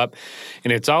attached and go up,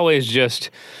 and it's always just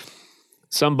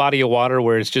some body of water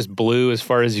where it's just blue as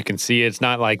far as you can see. It's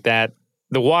not like that.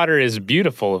 The water is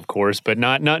beautiful, of course, but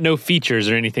not no features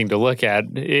or anything to look at.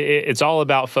 It's all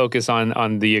about focus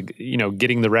on the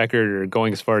getting the record or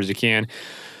going as far as you can.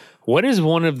 What is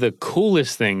one of the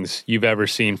coolest things you've ever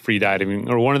seen freediving,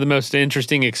 or one of the most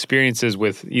interesting experiences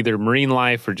with either marine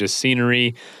life or just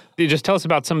scenery? Just tell us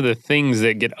about some of the things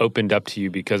that get opened up to you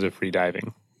because of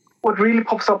freediving. What really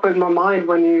pops up in my mind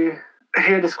when you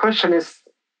hear this question is,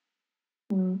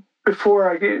 before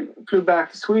I flew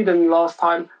back to Sweden last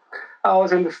time, I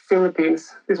was in the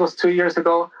Philippines. This was 2 years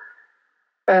ago.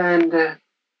 And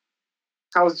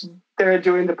I was there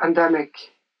during the pandemic,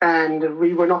 and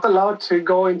we were not allowed to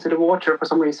go into the water for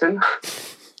some reason.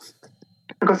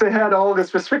 Because they had all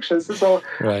these restrictions. So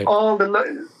right.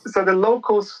 The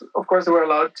locals, of course, were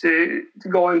allowed to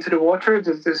go into the water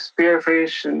to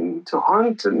spearfish and to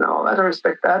hunt and all that. I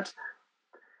respect that.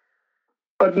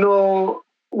 But no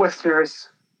Westerners.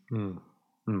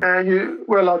 You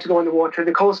were allowed to go in the water.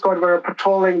 The Coast Guard were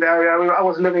patrolling the area. I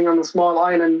was living on a small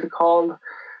island called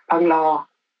Panglao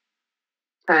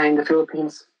in the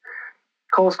Philippines.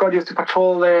 Coast Guard used to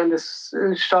patrol there and this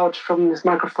shout from this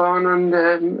microphone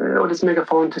or this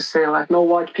megaphone to say, like, no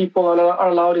white people are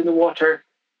allowed in the water.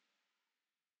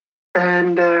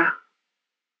 And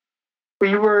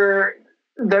we were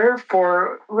there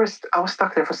I was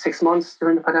stuck there for 6 months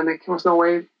during the pandemic. There was no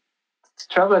way to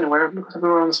travel anywhere because we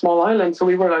were on a small island. So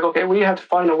we were like, okay, we have to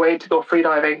find a way to go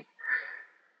freediving.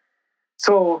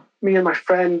 So me and my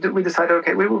friend, we decided,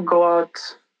 okay, we will go out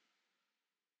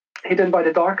hidden by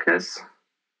the darkness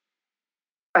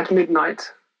at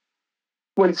midnight.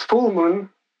 when it's full moon,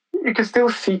 you can still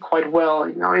see quite well.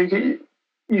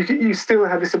 You still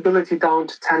have visibility down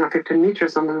to 10 or 15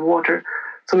 meters under the water.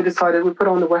 So we decided we put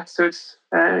on the wetsuits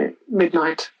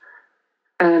midnight,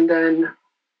 and then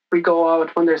we go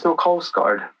out when there's no Coast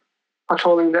Guard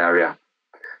patrolling the area.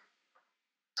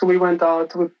 So we went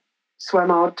out, we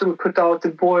swam out, we put out the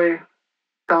buoy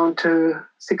down to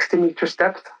 60 meters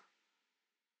depth.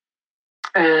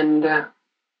 And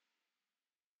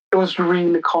it was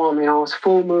really calm, it was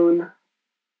full moon,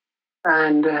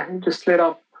 and it just lit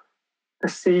up the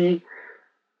sea.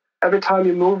 Every time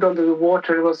you moved under the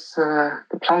water, it was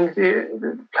the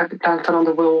plankton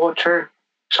under the water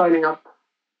shining up.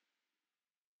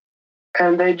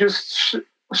 And they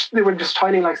were just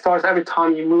shining like stars every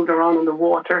time you moved around on the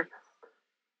water.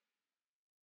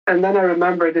 And then I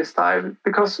remember this dive,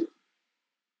 because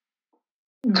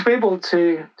to be able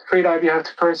to free dive, you have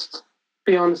to first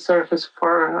be on the surface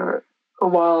for a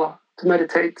while to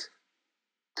meditate,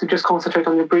 to just concentrate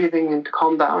on your breathing and to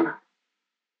calm down.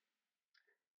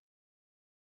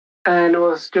 And it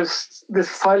was just this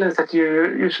silence that you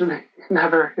usually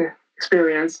never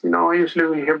experience. Usually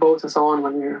we hear boats and so on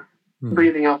when you're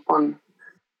breathing up on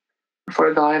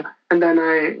for a dive. And then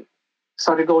I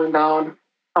started going down.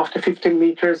 After 15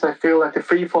 meters, I feel like the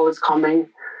free fall is coming,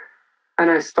 and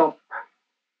I stop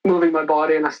moving my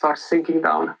body and I start sinking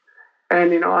down.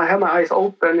 And I have my eyes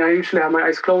open. I usually have my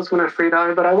eyes closed when I free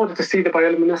dive, but I wanted to see the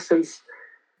bioluminescence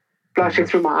flashing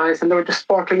through my eyes, and they were just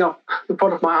sparkling up in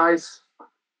front of my eyes.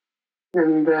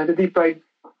 And the deeper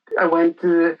I went,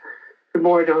 the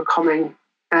more they were coming.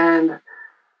 And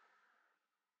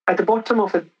at the bottom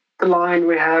of the line,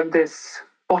 we have this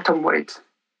bottom weight.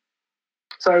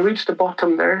 So I reached the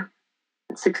bottom there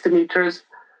at 60 meters,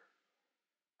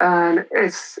 and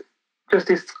it's just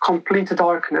this complete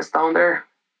darkness down there.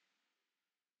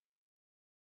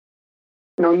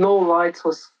 No lights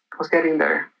was getting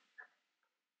there.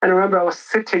 And I remember I was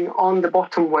sitting on the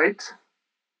bottom weight,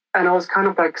 and I was kind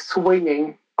of like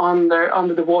swinging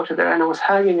under the water there, and I was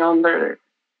hanging under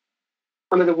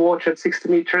the water at 60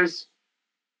 meters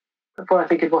for, I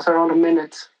think it was around a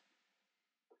minute,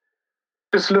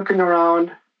 just looking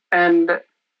around. And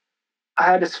I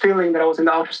had this feeling that I was in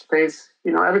the outer space.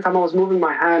 Every time I was moving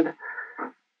my hand,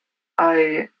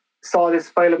 I saw this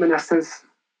bioluminescence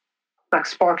like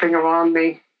sparkling around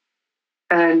me.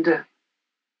 And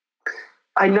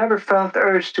I never felt the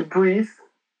urge to breathe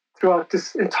throughout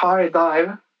this entire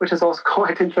dive, which is also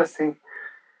quite interesting.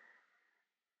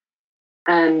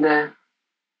 And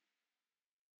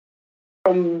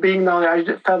from being down there, I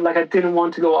felt like I didn't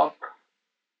want to go up.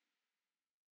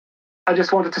 I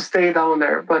just wanted to stay down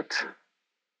there, but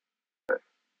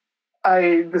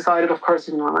I decided, of course,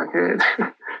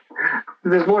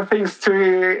 there's more things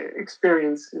to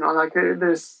experience,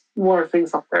 there's more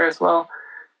things up there as well.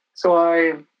 So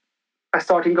I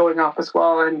started going up as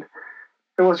well, and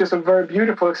it was just a very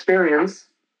beautiful experience,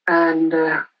 and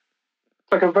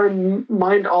like a very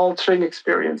mind-altering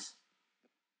experience.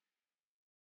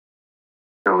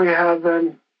 We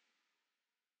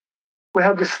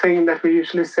have this thing that we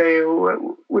usually say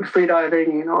with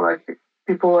freediving, like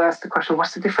people ask the question,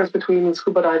 what's the difference between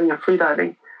scuba diving and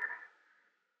freediving?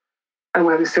 And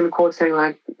we have this silly quote saying,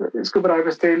 like, scuba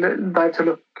divers, they dive to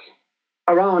look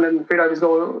around, and freedivers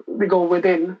go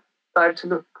within, dive to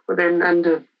look within. And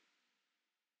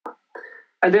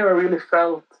there I really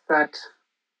felt that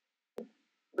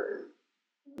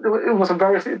it was a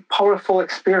very powerful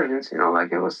experience,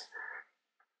 like it was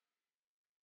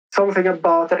something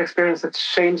about that experience that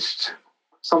changed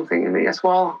something in me as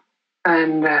well.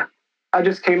 And I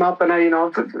just came up, and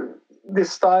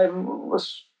this dive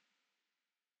was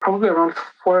probably around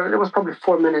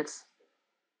 4 minutes,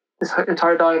 this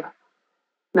entire dive.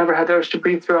 Never had the urge to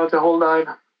breathe throughout the whole dive.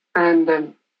 And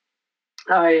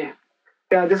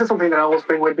this is something that I always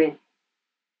bring with me,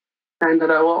 and that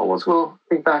I always will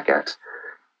think back at.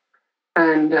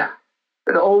 And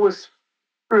it always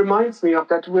reminds me of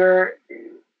that we're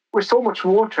so much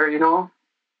water,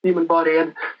 human body.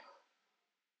 And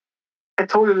I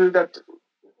told you that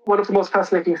one of the most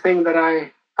fascinating things that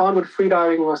I found with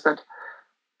freediving was that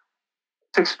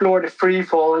to explore the free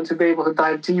fall and to be able to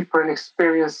dive deeper and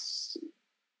experience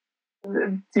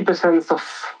a deeper sense of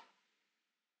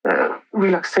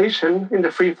relaxation in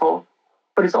the free fall,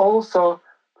 but it's also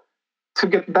to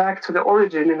get back to the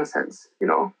origin, in a sense,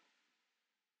 to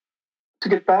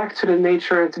get back to the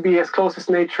nature and to be as close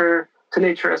to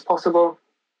nature as possible.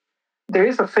 There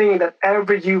is a thing that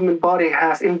every human body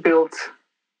has inbuilt,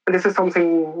 and this is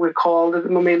something we call the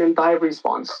mammalian dive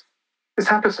response. This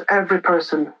happens to every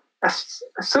person. As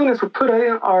soon as we put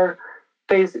our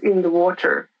face in the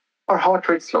water, our heart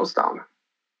rate slows down.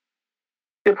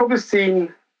 You've probably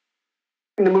seen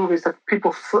in the movies that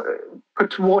people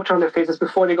put water on their faces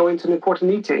before they go into an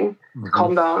important meeting to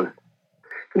calm down.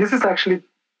 And this is actually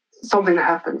something that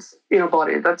happens in our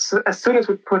body. That's as soon as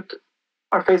we put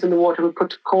our face in the water, we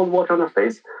put cold water on our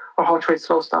face, our heart rate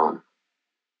slows down.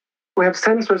 We have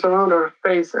sensors around our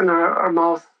face and our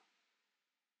mouth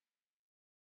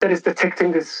that is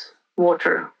detecting this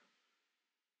water.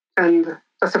 And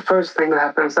that's the first thing that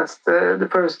happens. That's the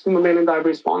first mammalian dive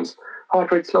response.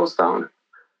 Heart rate slows down,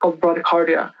 called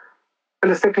bradycardia.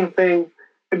 And the second thing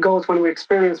that goes when we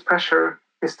experience pressure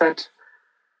is that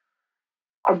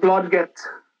our blood gets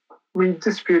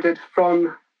redirected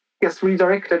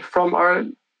from our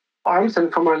arms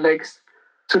and from our legs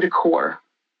to the core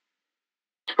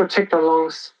to protect our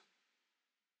lungs.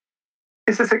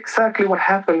 This is exactly what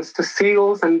happens to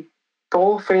seals and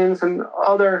dolphins and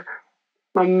other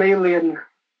mammalian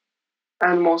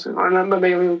animals and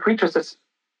mammalian creatures that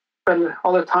spend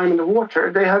all their time in the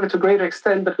water. They have it to a greater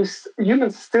extent, but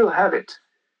humans still have it.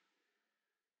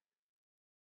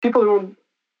 People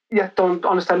don't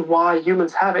understand why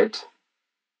humans have it,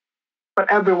 but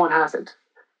everyone has it.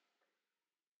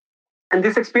 And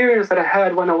this experience that I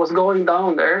had when I was going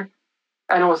down there,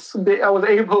 and I was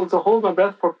able to hold my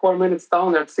breath for 4 minutes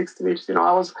down there at 60 meters.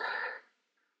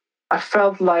 I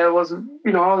felt like I was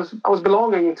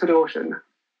belonging to the ocean.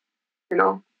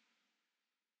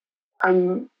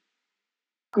 I'm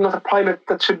not a primate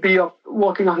that should be up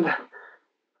walking on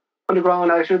the ground.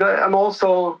 I'm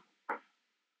also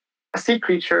a sea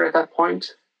creature at that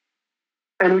point,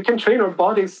 and we can train our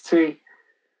bodies to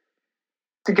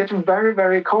get very,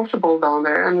 very comfortable down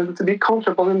there and to be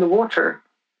comfortable in the water.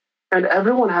 And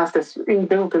everyone has this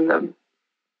inbuilt in them.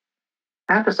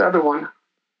 It happens to everyone.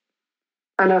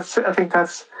 And I think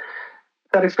that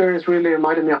experience really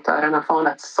reminded me of that, and I found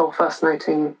that so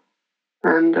fascinating.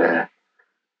 And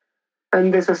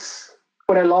this is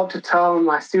what I love to tell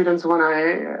my students when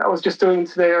I was just doing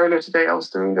earlier today, I was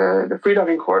doing the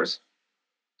freediving course.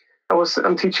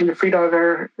 I'm teaching the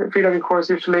freediving course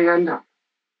usually, and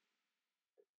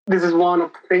this is one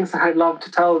of the things that I love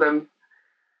to tell them,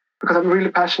 because I'm really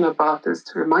passionate about this,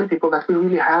 to remind people that we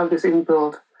really have this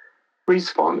inbuilt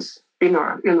response in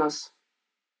us,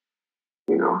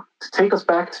 to take us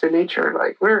back to the nature.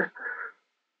 Like we're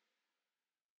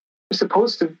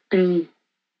supposed to be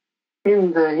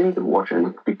in the water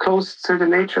and be close to the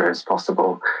nature as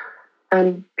possible.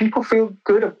 And people feel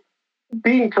good at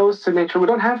being close to nature. We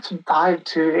don't have to dive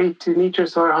to 80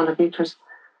 meters or 100 meters.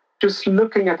 Just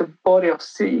looking at the body of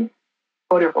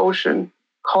ocean,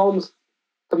 calms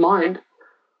the mind.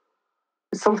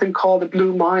 It's something called the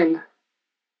blue mind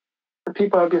that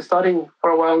people have been studying for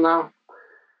a while now,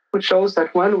 which shows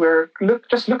that when we're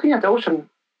just looking at the ocean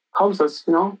calms us,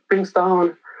 brings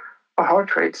down our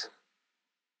heart rate.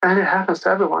 And it happens to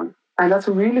everyone. And that's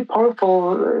a really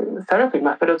powerful therapy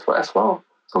method as well.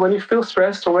 So when you feel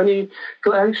stressed or when you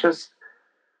feel anxious,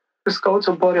 just go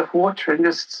to a body of water and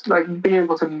just be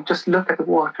able to just look at the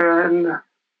water. And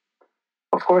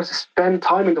of course, spend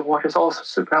time in the water is also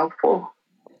super helpful.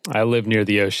 I live near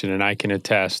the ocean, and I can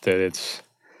attest that it's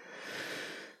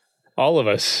all of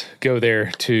us go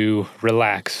there to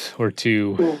relax or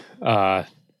to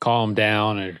calm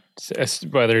down, or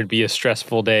whether it be a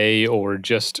stressful day or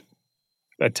just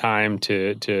a time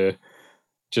to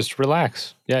just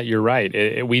relax. Yeah, you're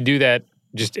right. We do that.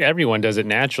 Just everyone does it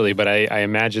naturally, but I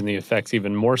imagine the effects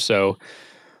even more so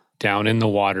down in the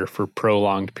water for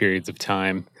prolonged periods of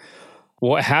time.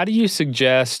 How do you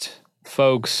suggest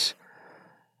folks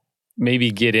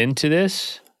maybe get into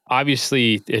this?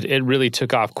 Obviously, it really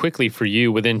took off quickly for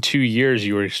you. Within 2 years,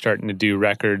 you were starting to do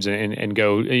records and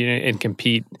go and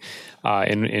compete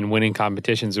in winning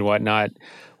competitions and whatnot.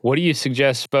 What do you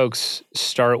suggest folks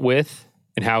start with,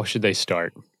 and how should they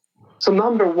start? So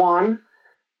number one,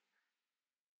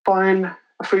 find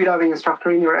a freediving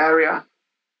instructor in your area.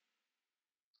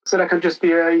 So that can just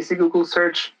be an easy Google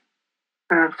search,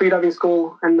 freediving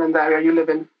school, and then the area you live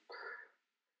in.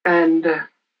 And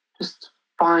just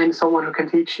find someone who can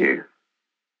teach you.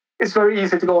 It's very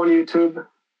easy to go on YouTube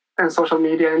and social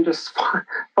media and just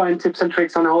find tips and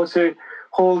tricks on how to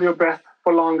hold your breath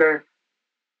for longer.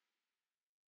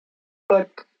 But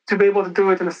to be able to do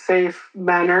it in a safe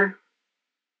manner,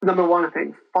 number one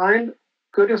thing, find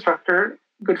good instructor,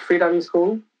 good freediving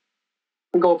school,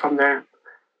 and go from there.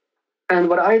 And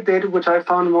what I did, which I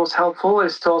found most helpful,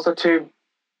 is to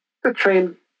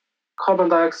train carbon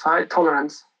dioxide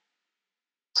tolerance.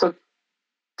 So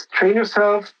train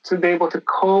yourself to be able to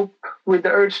cope with the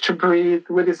urge to breathe,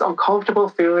 with this uncomfortable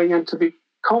feeling, and to be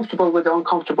comfortable with the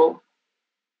uncomfortable.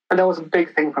 And that was a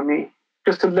big thing for me.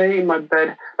 Just to lay in my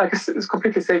bed, it's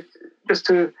completely safe just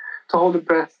to hold the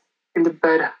breath in the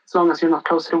bed, as long as you're not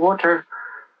close to the water,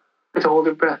 but to hold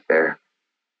the breath there.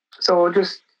 So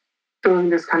just doing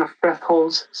this kind of breath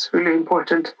holds is really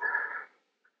important.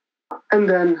 And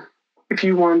then if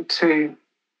you want to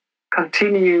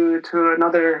continue to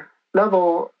another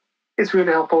level, it's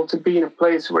really helpful to be in a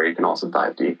place where you can also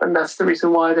dive deep. And that's the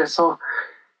reason why there's so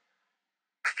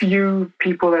few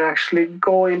people that actually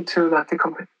go into like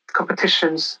the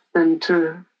competitions and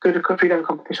to go to freediving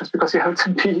competitions, because you have to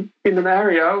be in an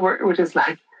area which is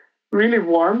like really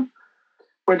warm,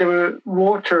 where the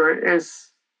water is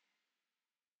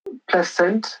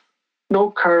pleasant,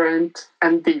 no current,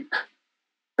 and deep.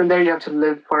 And there you have to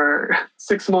live for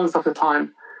 6 months of the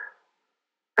time.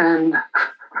 And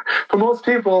for most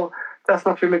people, that's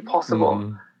not really possible.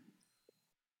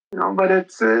 Mm-hmm. But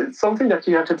it's something that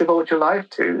you have to devote your life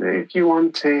to if you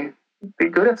want to be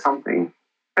good at something.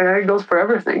 And it goes for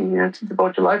everything. You have to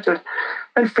devote your life to it.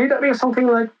 And freediving is something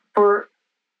like for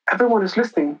everyone who's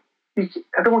listening.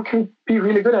 Everyone can be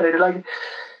really good at it. Like,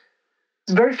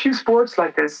 there's very few sports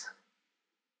like this.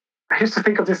 I used to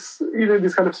think of this,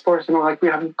 this kind of sports, like we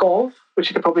have golf, which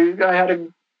you could probably. I had a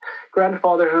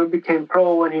grandfather who became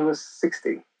pro when he was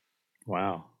 60.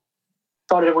 Wow.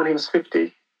 Started when he was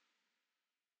 50.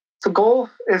 So golf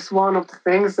is one of the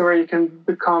things where you can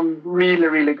become really,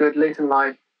 really good late in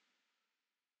life.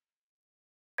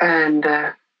 And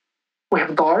we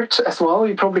have dart as well.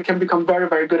 You probably can become very,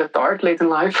 very good at dart late in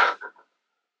life.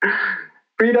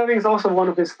 Freediving is also one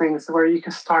of these things where you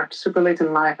can start super late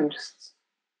in life and just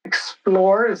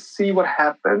explore and see what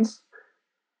happens.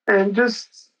 And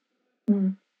just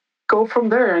go from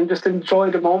there and just enjoy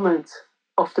the moment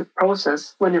of the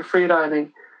process when you're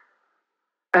freediving.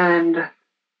 And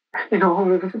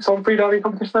some freediving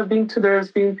competitions I've been to,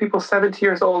 there's been people 70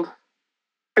 years old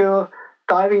still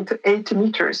diving to 80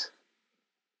 meters.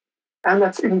 And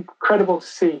that's incredible to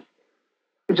see.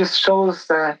 It just shows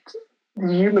that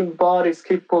the human body is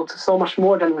capable to so much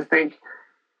more than we think.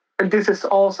 And this is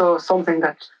also something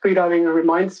that freediving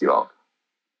reminds you of.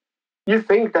 You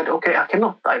think that, okay, I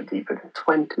cannot dive deeper than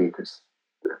 20 meters.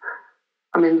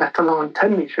 Let alone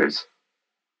 10 meters.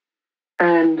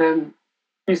 And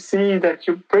you see that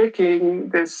you're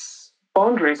breaking these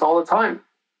boundaries all the time.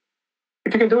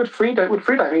 If you can do it with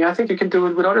freediving, I think you can do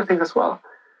it with other things as well.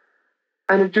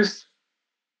 And it just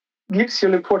gives you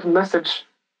an important message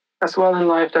as well in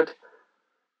life, that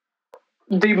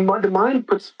the mind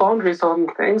puts boundaries on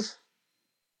things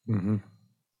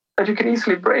that you can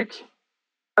easily break.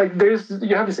 Like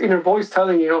you have this inner voice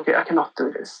telling you, okay, I cannot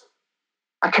do this.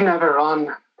 I can never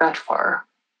run that far.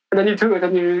 And then you do it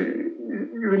and you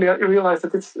really realize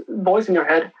that this voice in your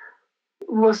head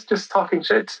was just talking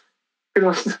shit. It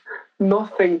was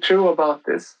nothing true about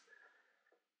this.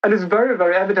 And it's very,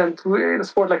 very evident in a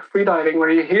sport like freediving, where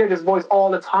you hear this voice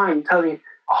all the time telling you,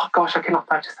 oh gosh, I cannot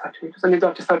dive to 30 meters. And you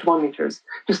dive to 31 meters.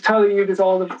 Just telling you this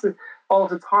all of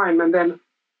the time. And then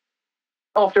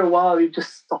after a while, you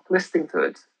just stop listening to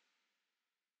it.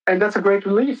 And that's a great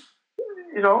relief.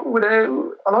 With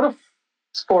a lot of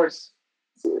sports,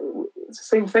 it's the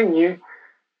same thing. You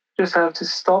just have to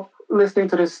stop listening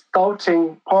to this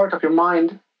doubting part of your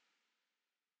mind.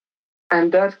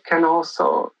 And that can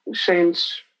also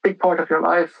change a big part of your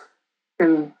life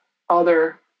in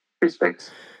other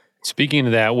respects. Speaking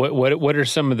of that, what are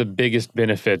some of the biggest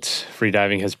benefits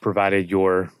freediving has provided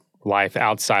your life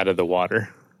outside of the water?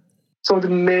 So the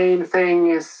main thing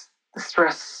is the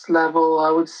stress level,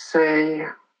 I would say.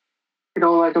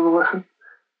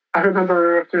 I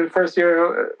remember after the first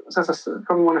year,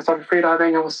 from when I started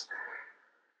freediving, I was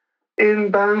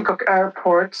in Bangkok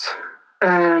airport,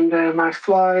 and my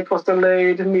flight was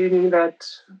delayed, meaning that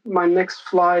my next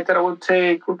flight that I would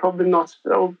take I would probably not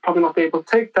be able to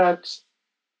take that,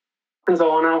 and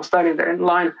so on. I was standing there in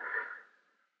line,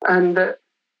 and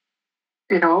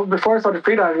before I started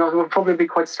freediving, I would probably be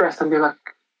quite stressed and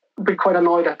be quite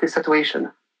annoyed at this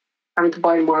situation. I need to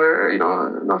buy more,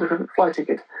 another flight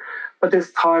ticket. But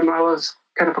this time I was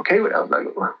kind of okay with it. I was like,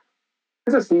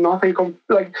 this is nothing.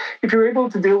 If you're able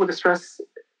to deal with the stress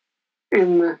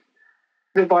in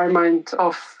the environment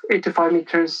of 85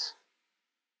 meters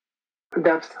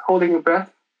depth, holding your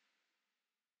breath,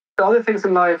 the other things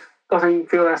in life doesn't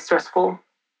feel as stressful.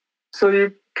 So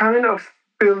you're kind of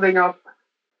building up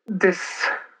this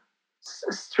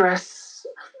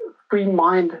stress-free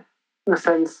mind, in a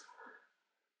sense.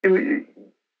 You're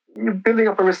building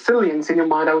up a resilience in your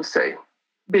mind, I would say.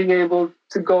 Being able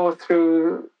to go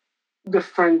through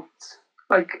different,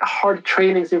 hard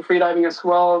trainings in freediving as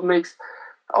well makes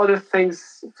other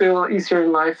things feel easier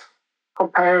in life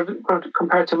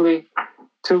comparatively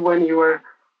to when you were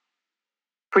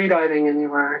freediving and you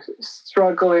were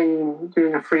struggling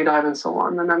doing a free dive and so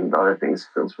on, and then the other things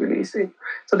feels really easy.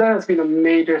 So that has been a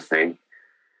major thing.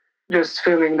 Just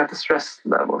feeling that the stress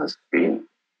level has been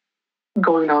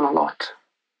going down a lot,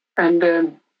 and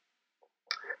that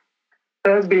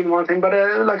has been one thing. But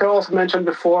like I also mentioned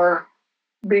before,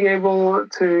 being able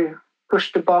to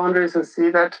push the boundaries and see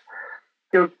that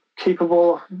you're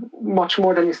capable of much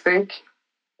more than you think,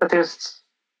 that there's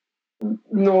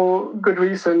no good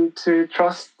reason to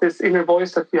trust this inner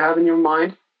voice that you have in your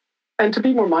mind, and to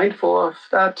be more mindful of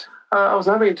that. I was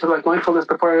never into like mindfulness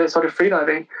before I started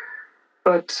freediving,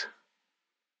 but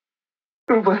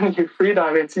when you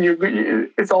freedive,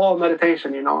 it's all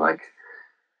meditation, like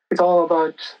it's all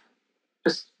about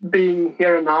just being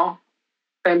here and now.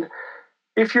 And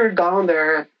if you're down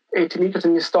there at 80 meters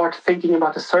and you start thinking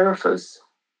about the surface,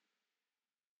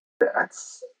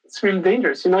 it's really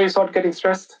dangerous. You start getting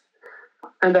stressed,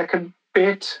 and that could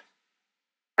bit,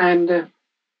 and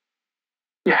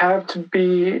you have to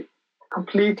be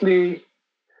completely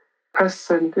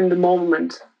present in the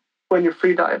moment when you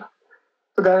free dive.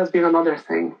 So that has been another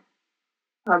thing.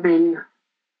 I've been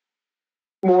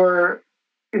more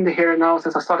in the here and now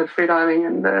since I started freediving,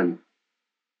 and then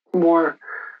more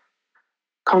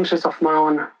conscious of my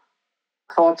own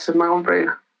thoughts in my own brain.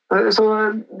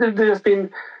 So there's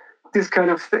been this kind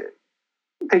of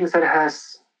things that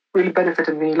has really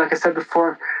benefited me. Like I said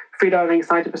before, freediving is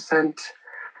 90%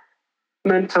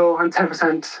 mental and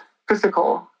 10%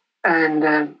 physical.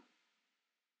 And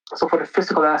so for the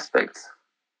physical aspects,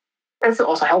 it's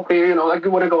also helped me, like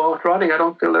when I go out running, I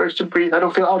don't feel the urge to breathe. I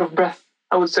don't feel out of breath,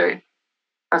 I would say,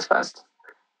 as fast.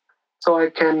 So I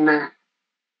can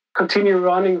continue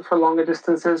running for longer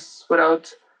distances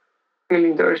without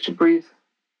feeling the urge to breathe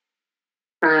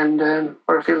and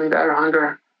or feeling the air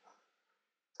hunger.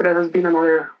 So that has been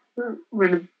another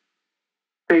really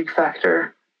big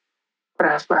factor that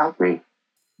has helped me.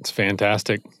 It's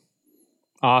fantastic.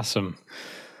 Awesome.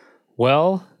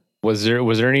 Well, was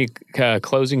there any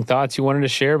closing thoughts you wanted to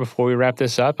share before we wrap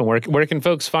this up? And where can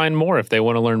folks find more if they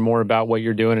want to learn more about what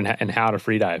you're doing and how to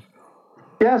freedive?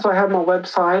 Yeah, so I have my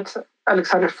website,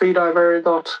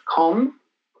 alexanderfreediver.com.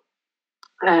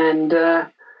 And I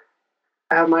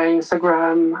have my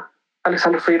Instagram,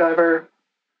 Alexander Freediver,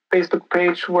 Facebook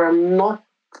page where I'm not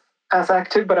as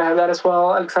active, but I have that as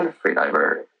well, Alexander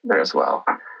Freediver there as well.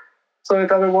 So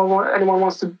if anyone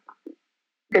wants to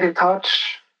get in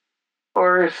touch,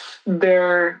 or if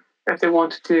they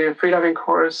want to do a freediving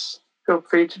course, feel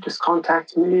free to just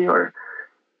contact me, or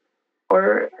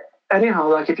anyhow,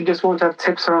 like if you just want to have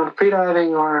tips around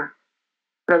freediving or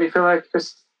whatever you feel like,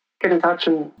 just get in touch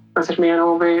and message me and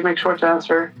I'll make sure to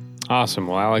answer. Awesome.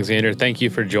 Well, Alexander, thank you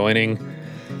for joining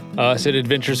us at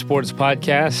Adventure Sports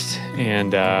Podcast.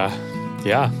 And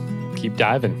keep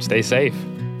diving. Stay safe.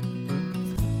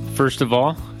 First of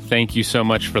all, thank you so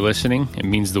much for listening. It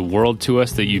means the world to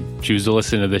us that you choose to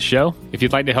listen to this show. If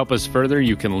you'd like to help us further,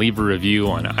 you can leave a review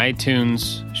on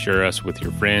iTunes, share us with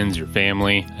your friends, your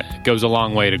family. It goes a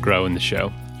long way to grow in the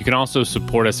show. You can also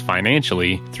support us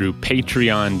financially through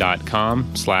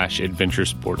patreon.com/Adventure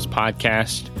Sports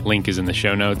Podcast. Link is in the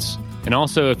show notes. And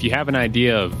also, if you have an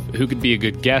idea of who could be a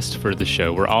good guest for the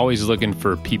show, we're always looking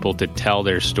for people to tell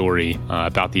their story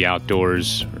about the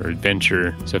outdoors or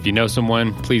adventure. So if you know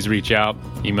someone, please reach out.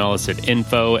 Email us at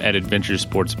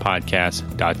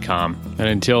info@adventuresportspodcast.com. And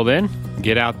until then,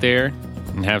 get out there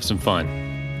and have some fun.